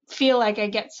feel like I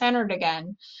get centered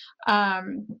again.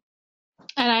 And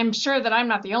I'm sure that I'm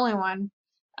not the only one.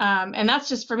 And that's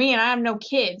just for me, and I have no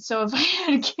kids. So if I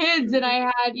had kids and I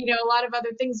had, you know, a lot of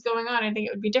other things going on, I think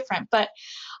it would be different. But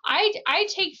I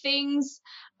take things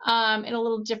in a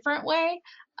little different way.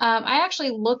 I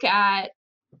actually look at,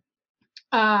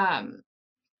 I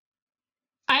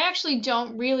actually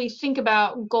don't really think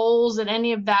about goals and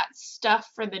any of that stuff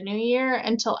for the new year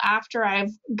until after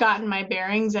I've gotten my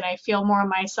bearings and I feel more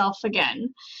myself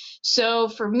again. So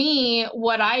for me,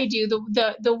 what I do,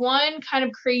 the one kind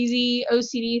of crazy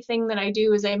OCD thing that I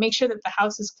do is I make sure that the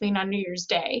house is clean on New Year's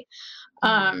Day.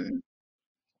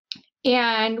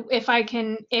 And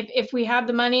if we have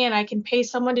the money and I can pay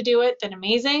someone to do it, then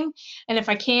amazing. And if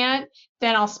I can't,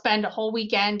 then I'll spend a whole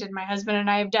weekend, and my husband and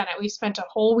I have done it. We've spent a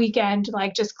whole weekend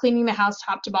like just cleaning the house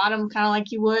top to bottom, kind of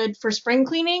like you would for spring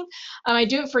cleaning. I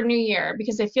do it for New Year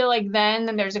because I feel like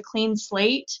then there's a clean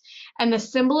slate, and the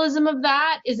symbolism of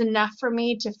that is enough for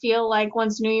me to feel like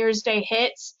once New Year's Day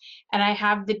hits and I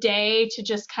have the day to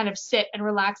just kind of sit and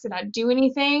relax and not do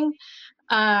anything,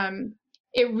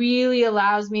 it really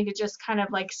allows me to just kind of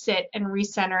like sit and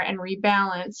recenter and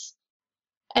rebalance.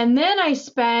 And then I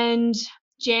spend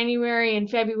January and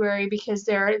February, because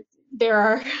there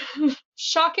are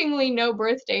shockingly no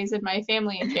birthdays in my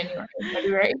family in January and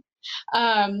February,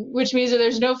 which means that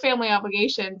there's no family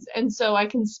obligations. And so I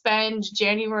can spend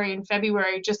January and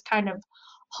February just kind of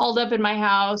hauled up in my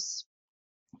house,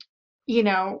 you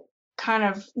know, kind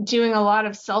of doing a lot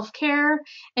of self-care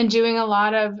and doing a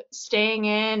lot of staying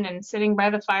in and sitting by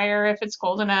the fire if it's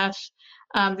cold enough.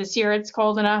 This year it's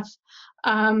cold enough,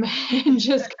 and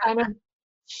just kind of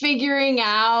figuring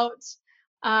out,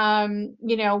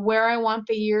 you know, where I want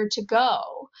the year to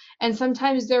go. And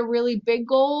sometimes they're really big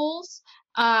goals,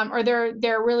 or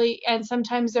they're really, and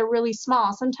sometimes they're really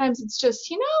small. Sometimes it's just,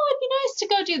 you know, it'd be nice to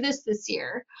go do this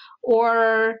year,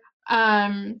 or,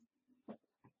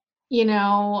 you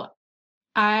know,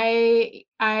 I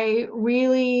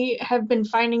really have been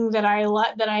finding that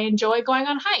I enjoy going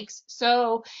on hikes.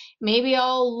 So maybe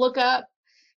I'll look up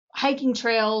hiking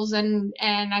trails, and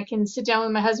I can sit down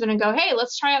with my husband and go, hey,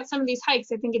 let's try out some of these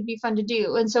hikes. I think it'd be fun to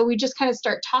do. And so we just kind of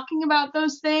start talking about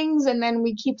those things, and then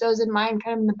we keep those in mind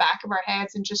kind of in the back of our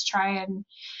heads and just try and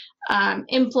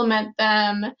implement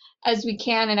them as we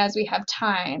can and as we have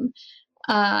time.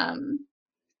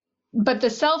 But the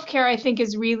self-care, I think,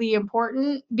 is really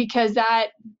important because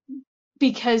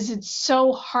it's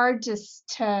so hard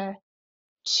to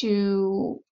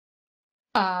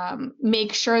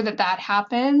make sure that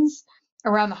happens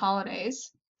around the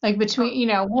holidays. Like between, you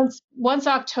know, once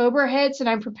October hits and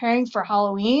I'm preparing for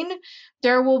Halloween,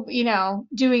 there will, you know,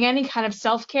 doing any kind of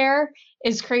self-care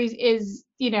is crazy,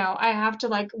 I have to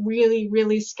like really,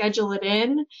 really schedule it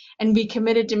in and be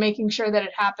committed to making sure that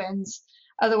it happens.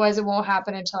 Otherwise it won't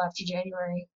happen until after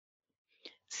January.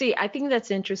 See, I think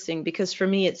that's interesting because for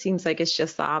me, it seems like it's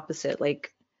just the opposite.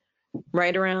 Like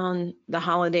right around the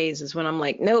holidays is when I'm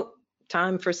like, nope,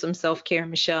 time for some self-care,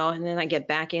 Michelle. And then I get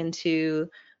back into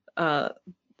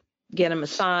get a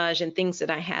massage and things that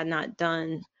I had not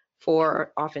done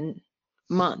for often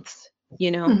months, you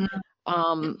know.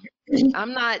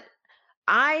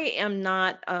 I am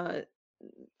not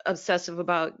obsessive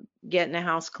about getting a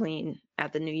house clean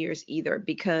at the New Year's either,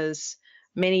 because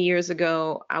many years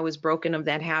ago I was broken of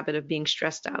that habit of being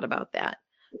stressed out about that.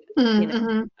 You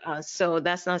know, so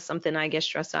that's not something I get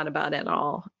stressed out about at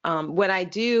all. What I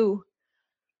do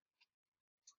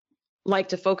like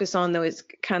to focus on though is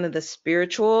kind of the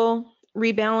spiritual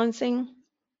rebalancing.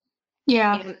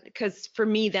 Yeah. Because for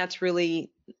me, that's really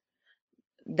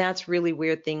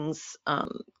where things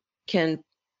can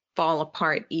fall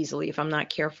apart easily if I'm not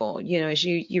careful. You know, as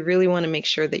you really want to make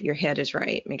sure that your head is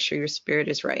right, make sure your spirit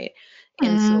is right.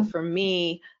 And so for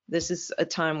me, this is a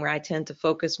time where I tend to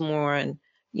focus more on,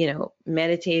 you know,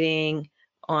 meditating,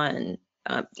 on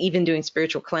even doing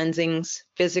spiritual cleansings,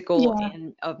 physical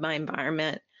and of my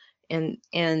environment. And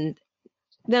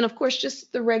then of course,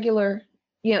 just the regular,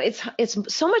 you know, it's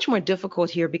so much more difficult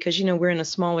here because, you know, we're in a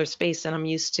smaller space than I'm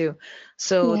used to.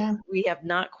 So we have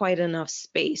not quite enough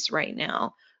space right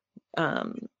now.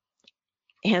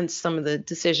 Hence some of the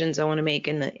decisions I want to make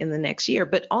in the next year.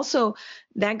 But also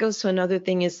that goes to another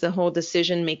thing, is the whole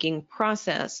decision-making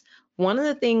process. One of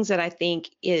the things that I think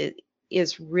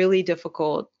is really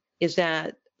difficult is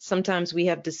that sometimes we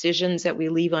have decisions that we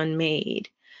leave unmade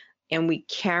and we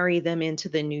carry them into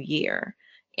the new year.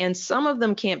 And some of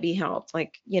them can't be helped.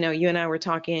 Like, you know, you and I were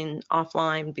talking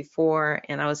offline before,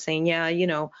 and I was saying, yeah, you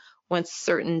know, once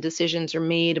certain decisions are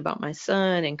made about my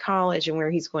son and college and where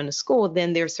he's going to school,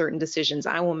 then there are certain decisions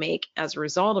I will make as a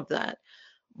result of that.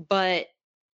 But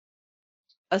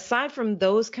aside from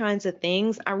those kinds of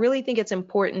things, I really think it's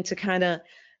important to kind of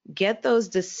get those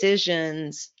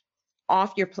decisions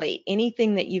off your plate.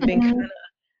 Anything that you've been kind of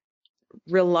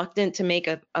reluctant to make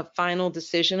a final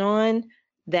decision on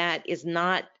that is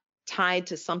not tied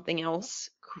to something else,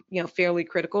 you know, fairly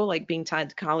critical, like being tied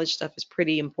to college stuff is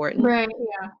pretty important. Right.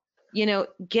 Yeah. You know,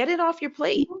 get it off your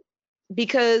plate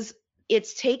because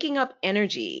it's taking up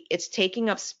energy. It's taking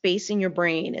up space in your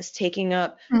brain. It's taking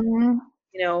up, you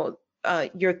know,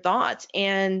 your thoughts.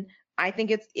 And I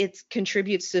think it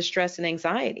contributes to stress and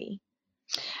anxiety.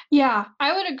 Yeah,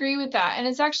 I would agree with that. And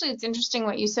it's interesting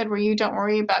what you said, where you don't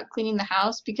worry about cleaning the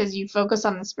house because you focus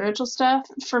on the spiritual stuff.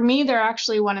 For me, they're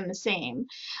actually one and the same.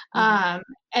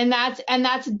 And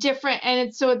that's different. And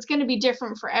it's going to be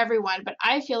different for everyone, but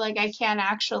I feel like I can't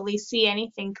actually see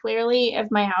anything clearly if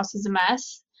my house is a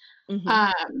mess.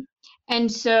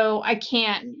 And so I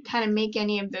can't kind of make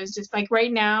any of those, just like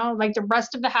right now, like the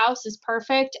rest of the house is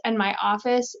perfect and my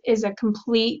office is a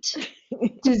complete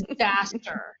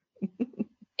disaster.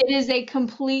 It is a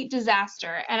complete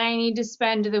disaster, and I need to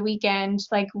spend the weekend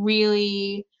like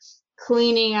really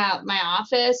cleaning out my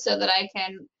office so that I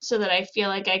feel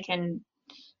like I can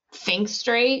think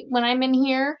straight when I'm in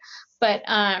here. But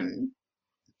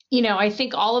you know, I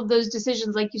think all of those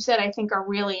decisions, like you said, I think are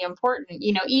really important.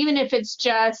 You know, even if it's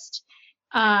just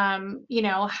you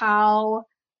know, how,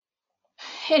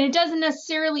 and it doesn't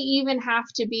necessarily even have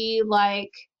to be like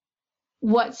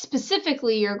what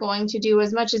specifically you're going to do,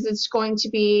 as much as it's going to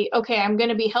be, okay, I'm going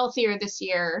to be healthier this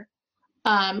year.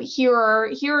 Here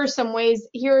are some ways,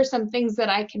 here are some things that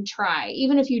I can try,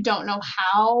 even if you don't know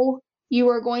how you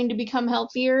are going to become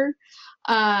healthier.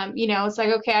 You know, it's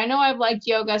like, okay, I know I've liked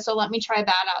yoga, so let me try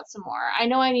that out some more. I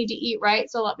know I need to eat right,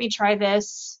 so let me try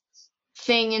this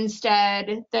thing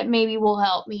instead that maybe will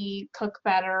help me cook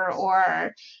better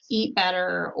or eat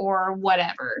better or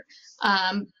whatever.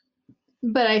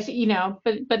 But I think, you know,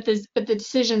 but the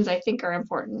decisions I think are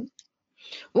important.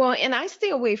 Well, and I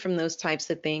stay away from those types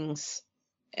of things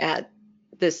at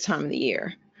this time of the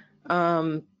year,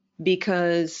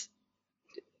 because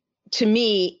to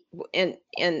me, and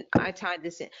I tied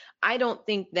this in, I don't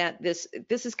think that this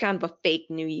is kind of a fake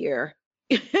New Year.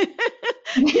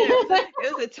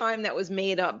 It was a time that was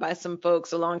made up by some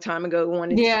folks a long time ago who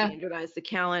wanted to standardize the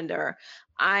calendar.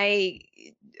 I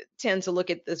tend to look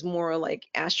at this more like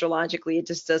astrologically. It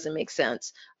just doesn't make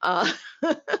sense.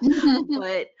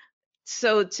 But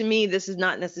so to me, this is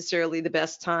not necessarily the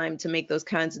best time to make those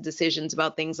kinds of decisions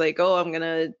about things like, oh, I'm going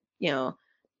to,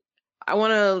 I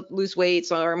want to lose weight,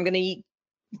 so or I'm going to eat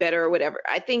better or whatever.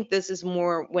 I think this is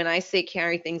more, when I say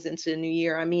carry things into the new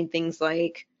year, I mean things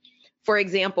like, for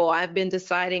example, I've been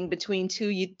deciding between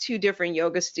two different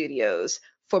yoga studios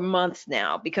for months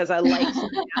now because I like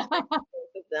certain aspects of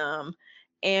both of them.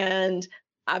 And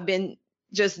I've been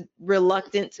just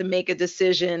reluctant to make a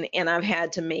decision, and I've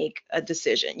had to make a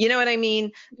decision. You know what I mean?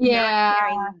 Yeah. Not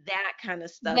carrying that kind of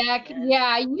stuff. That's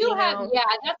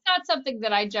not something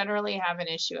that I generally have an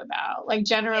issue about. Like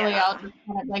generally I'll just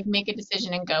kind of like make a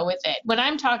decision and go with it. When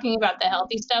I'm talking about the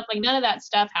healthy stuff, like none of that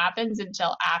stuff happens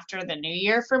until after the new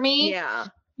year for me. Yeah.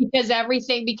 Because I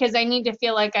need to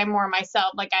feel like I'm more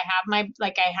myself. Like I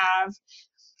have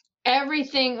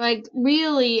everything, like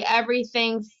really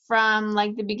everything from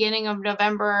like the beginning of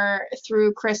November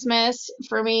through Christmas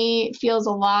for me feels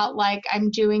a lot like I'm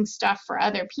doing stuff for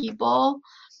other people.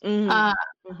 And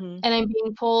I'm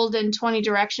being pulled in 20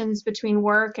 directions between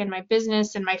work and my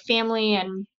business and my family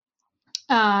and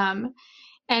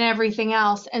everything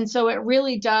else. And so it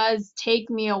really does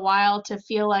take me a while to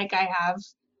feel like I have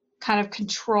kind of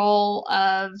control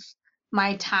of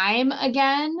my time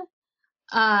again.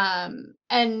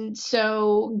 And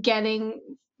so getting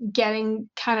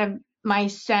kind of my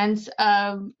sense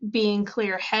of being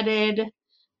clear-headed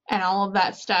and all of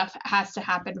that stuff has to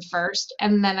happen first,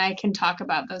 and then I can talk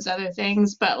about those other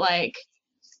things. But like,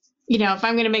 if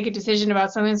I'm going to make a decision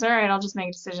about something, it's all right, I'll just make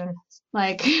a decision.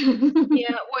 Like, yeah,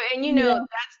 well, and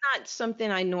that's not something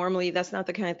that's not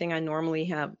the kind of thing I normally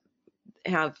have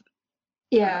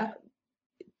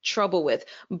trouble with.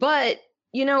 But,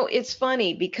 it's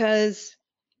funny because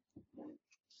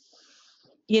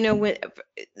when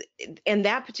in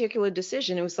that particular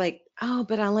decision, it was like, oh,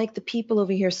 but I like the people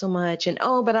over here so much. And,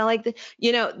 oh, but I like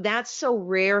that's so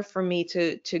rare for me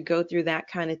to go through that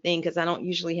kind of thing, because I don't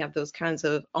usually have those kinds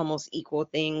of almost equal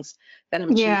things that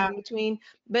I'm choosing between.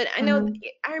 But I know,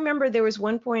 I remember there was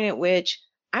one point at which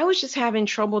I was just having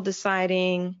trouble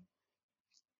deciding,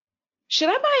 should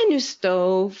I buy a new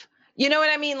stove? You know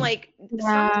what I mean? Like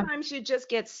sometimes you just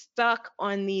get stuck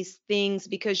on these things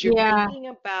because you're thinking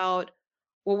about,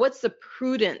 well, what's the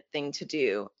prudent thing to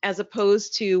do as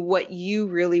opposed to what you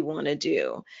really want to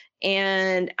do?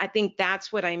 And I think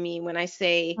that's what I mean when I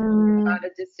say about a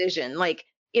decision. Like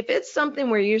if it's something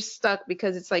where you're stuck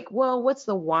because it's like, well, what's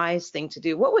the wise thing to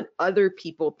do? What would other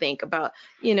people think about,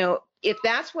 if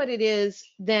that's what it is,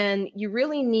 then you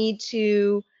really need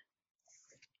to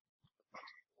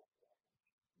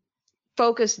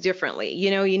focus differently.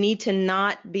 You need to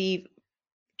not be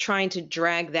trying to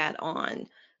drag that on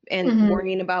and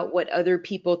worrying about what other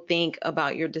people think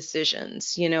about your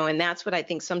decisions, and that's what I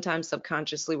think sometimes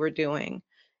subconsciously we're doing.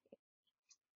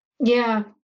 Yeah.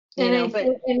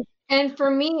 And for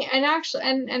me, and actually,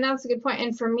 and that's a good point.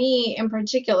 And for me in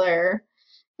particular,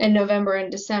 in November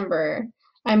and December,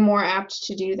 I'm more apt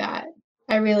to do that.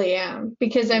 I really am,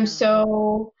 because I'm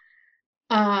so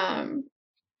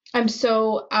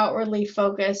outwardly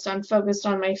focused on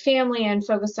my family and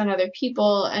focused on other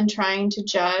people and trying to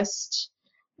just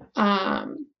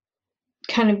kind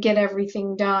of get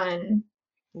everything done.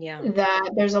 Yeah.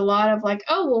 That there's a lot of like,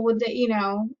 oh, well, would they,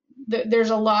 there's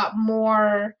a lot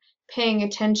more paying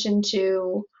attention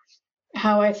to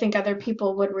how I think other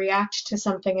people would react to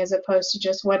something as opposed to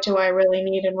just what do I really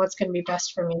need and what's going to be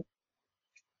best for me.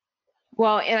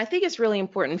 Well, and I think it's really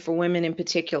important for women in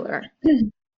particular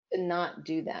to not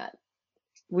do that.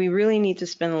 We really need to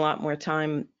spend a lot more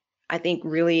time, I think,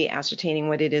 really ascertaining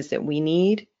what it is that we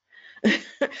need.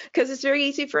 Because it's very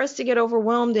easy for us to get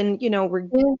overwhelmed, and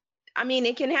I mean,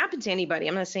 it can happen to anybody.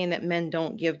 I'm not saying that men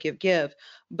don't give,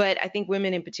 but I think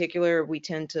women in particular, we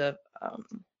tend to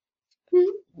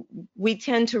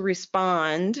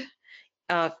respond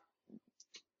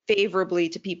favorably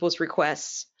to people's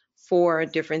requests for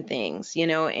different things,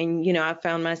 and I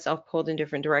found myself pulled in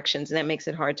different directions, and that makes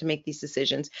it hard to make these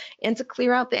decisions and to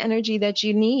clear out the energy that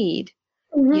you need.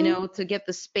 To get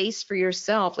the space for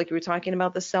yourself, like we were talking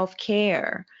about the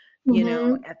self-care,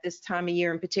 at this time of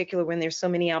year in particular when there's so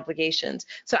many obligations.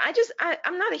 So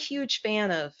I'm not a huge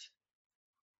fan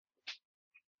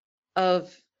of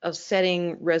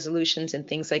setting resolutions and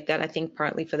things like that. I think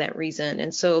partly for that reason.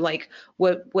 And so like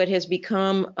what has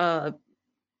become a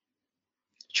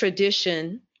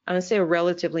tradition I would say a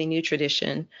relatively new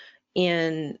tradition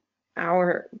in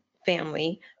our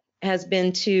family has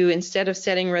been to, instead of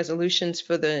setting resolutions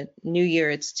for the new year,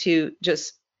 it's to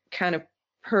just kind of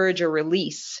purge or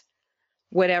release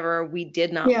whatever we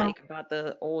did not Yeah. like about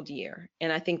the old year.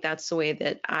 And I think that's the way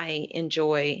that I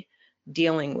enjoy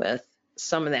dealing with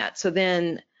some of that. So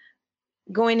then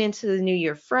going into the new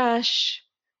year fresh,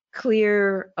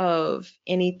 clear of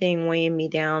anything weighing me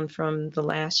down from the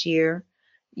last year,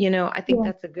 I think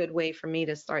Yeah. that's a good way for me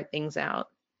to start things out.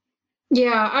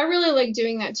 Yeah, I really like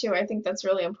doing that too. I think that's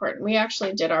really important. We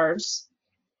actually did ours,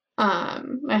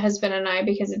 my husband and I,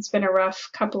 because it's been a rough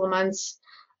couple of months.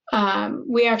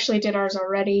 We actually did ours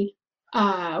already.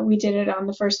 We did it on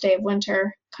the first day of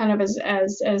winter, kind of as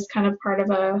kind of part of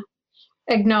a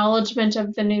acknowledgement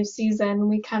of the new season.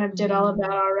 We kind of did all of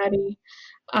that already.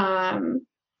 And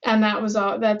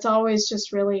that's always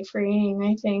just really freeing,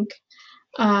 I think,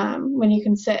 when you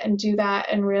can sit and do that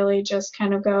and really just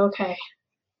kind of go, okay,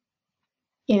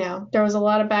 there was a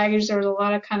lot of baggage. There was a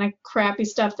lot of kind of crappy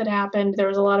stuff that happened. There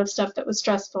was a lot of stuff that was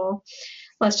stressful.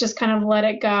 Let's just kind of let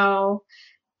it go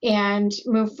and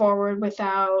move forward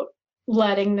without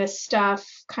letting this stuff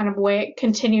kind of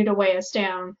continue to weigh us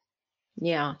down.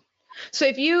 Yeah. So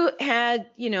if you had,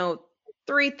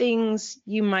 3 things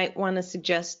you might want to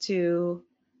suggest to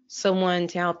someone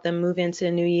to help them move into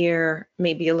a new year,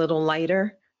 maybe a little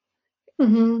lighter,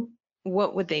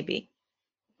 what would they be?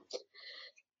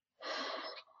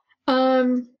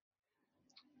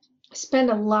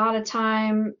 Spend a lot of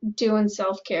time doing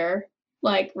self-care,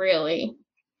 really,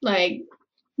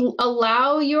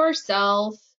 allow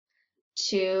yourself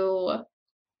to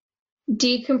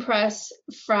decompress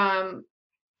from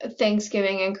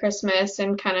Thanksgiving and Christmas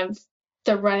and kind of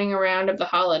the running around of the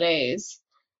holidays,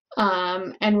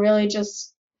 and really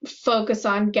just focus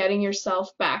on getting yourself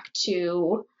back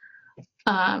to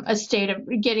a state of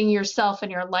getting yourself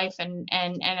and your life and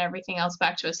everything else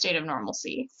back to a state of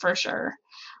normalcy, for sure.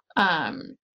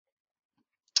 And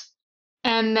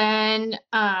then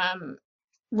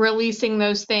releasing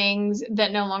those things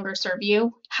that no longer serve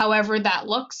you, however that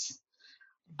looks.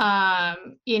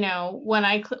 When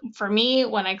I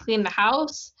clean the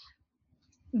house,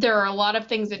 there are a lot of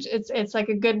things that it's like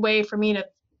a good way for me to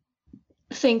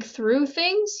think through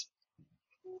things.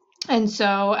 And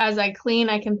so as I clean,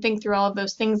 I can think through all of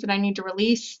those things that I need to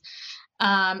release.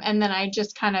 And then I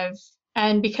just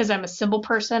and because I'm a symbol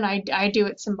person, I do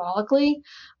it symbolically.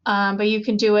 But you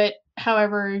can do it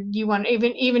however you want,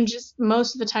 even just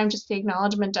most of the time, just the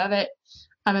acknowledgement of it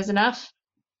is enough.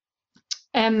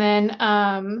 And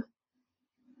then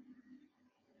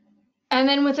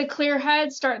with a clear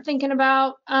head, start thinking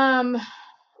about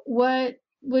what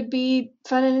would be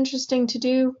fun and interesting to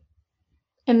do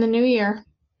in the new year,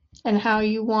 and how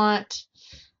you want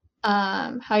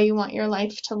your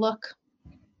life to look.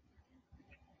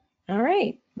 All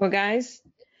right. Well, guys,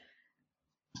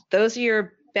 those are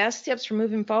your best tips for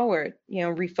moving forward.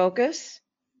 Refocus,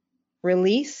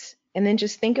 release, and then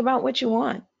just think about what you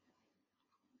want.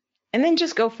 And then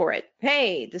just go for it.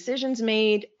 Hey, decisions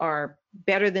made are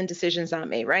better than decisions not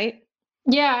made, right?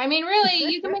 Yeah, I mean,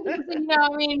 really, you can make a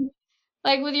decision,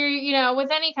 like with your,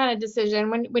 with any kind of decision,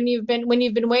 when you've been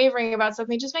wavering about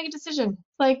something, just make a decision.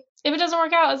 Like, if it doesn't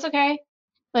work out, it's okay.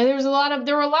 Like, there were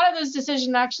a lot of those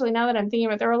decisions, actually, now that I'm thinking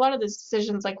about it, there were a lot of those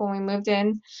decisions, like when we moved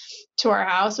in to our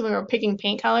house and we were picking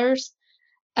paint colors,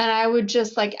 and I would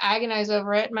just agonize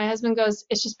over it. My husband goes,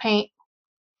 "It's just paint.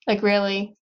 Like,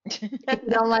 really, if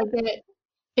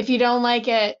you don't like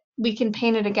it, we can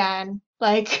paint it again."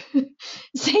 Like,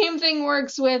 same thing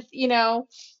works with,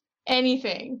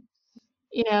 anything,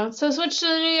 so switch to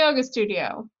the new yoga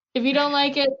studio. If you don't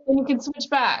like it, then you can switch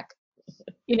back,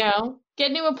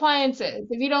 get new appliances.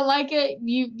 If you don't like it,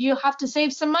 you have to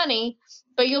save some money,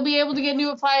 but you'll be able to get new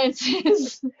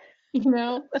appliances.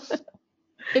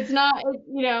 It's not,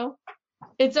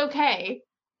 it's okay.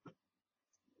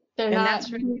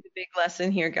 That's really the big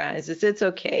lesson here, guys, is it's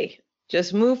okay.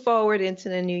 Just move forward into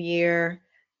the new year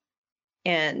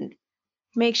and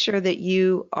make sure that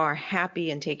you are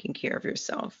happy and taking care of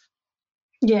yourself.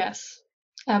 Yes,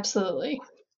 absolutely.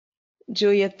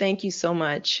 Julia, thank you so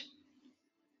much.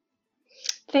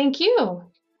 Thank you.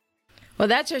 Well,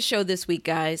 that's our show this week,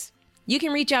 guys. You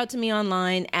can reach out to me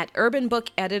online at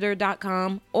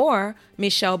urbanbookeditor.com or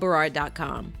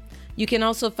michelleberard.com. You can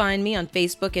also find me on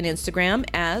Facebook and Instagram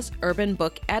as Urban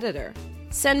Book Editor.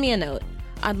 Send me a note.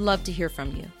 I'd love to hear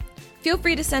from you. Feel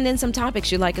free to send in some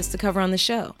topics you'd like us to cover on the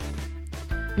show.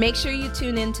 Make sure you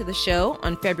tune in to the show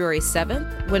on February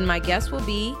 7th when my guest will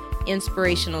be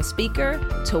inspirational speaker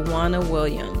Tawana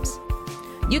Williams.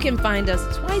 You can find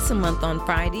us twice a month on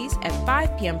Fridays at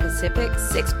 5 p.m. Pacific,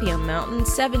 6 p.m. Mountain,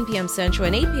 7 p.m. Central,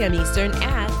 and 8 p.m. Eastern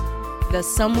at the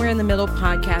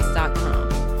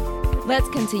somewhereinthemiddlepodcast.com. Let's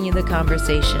continue the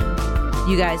conversation.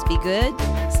 You guys be good,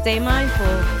 stay mindful,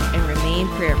 and remain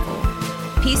prayerful.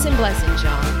 Peace and blessings,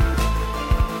 y'all.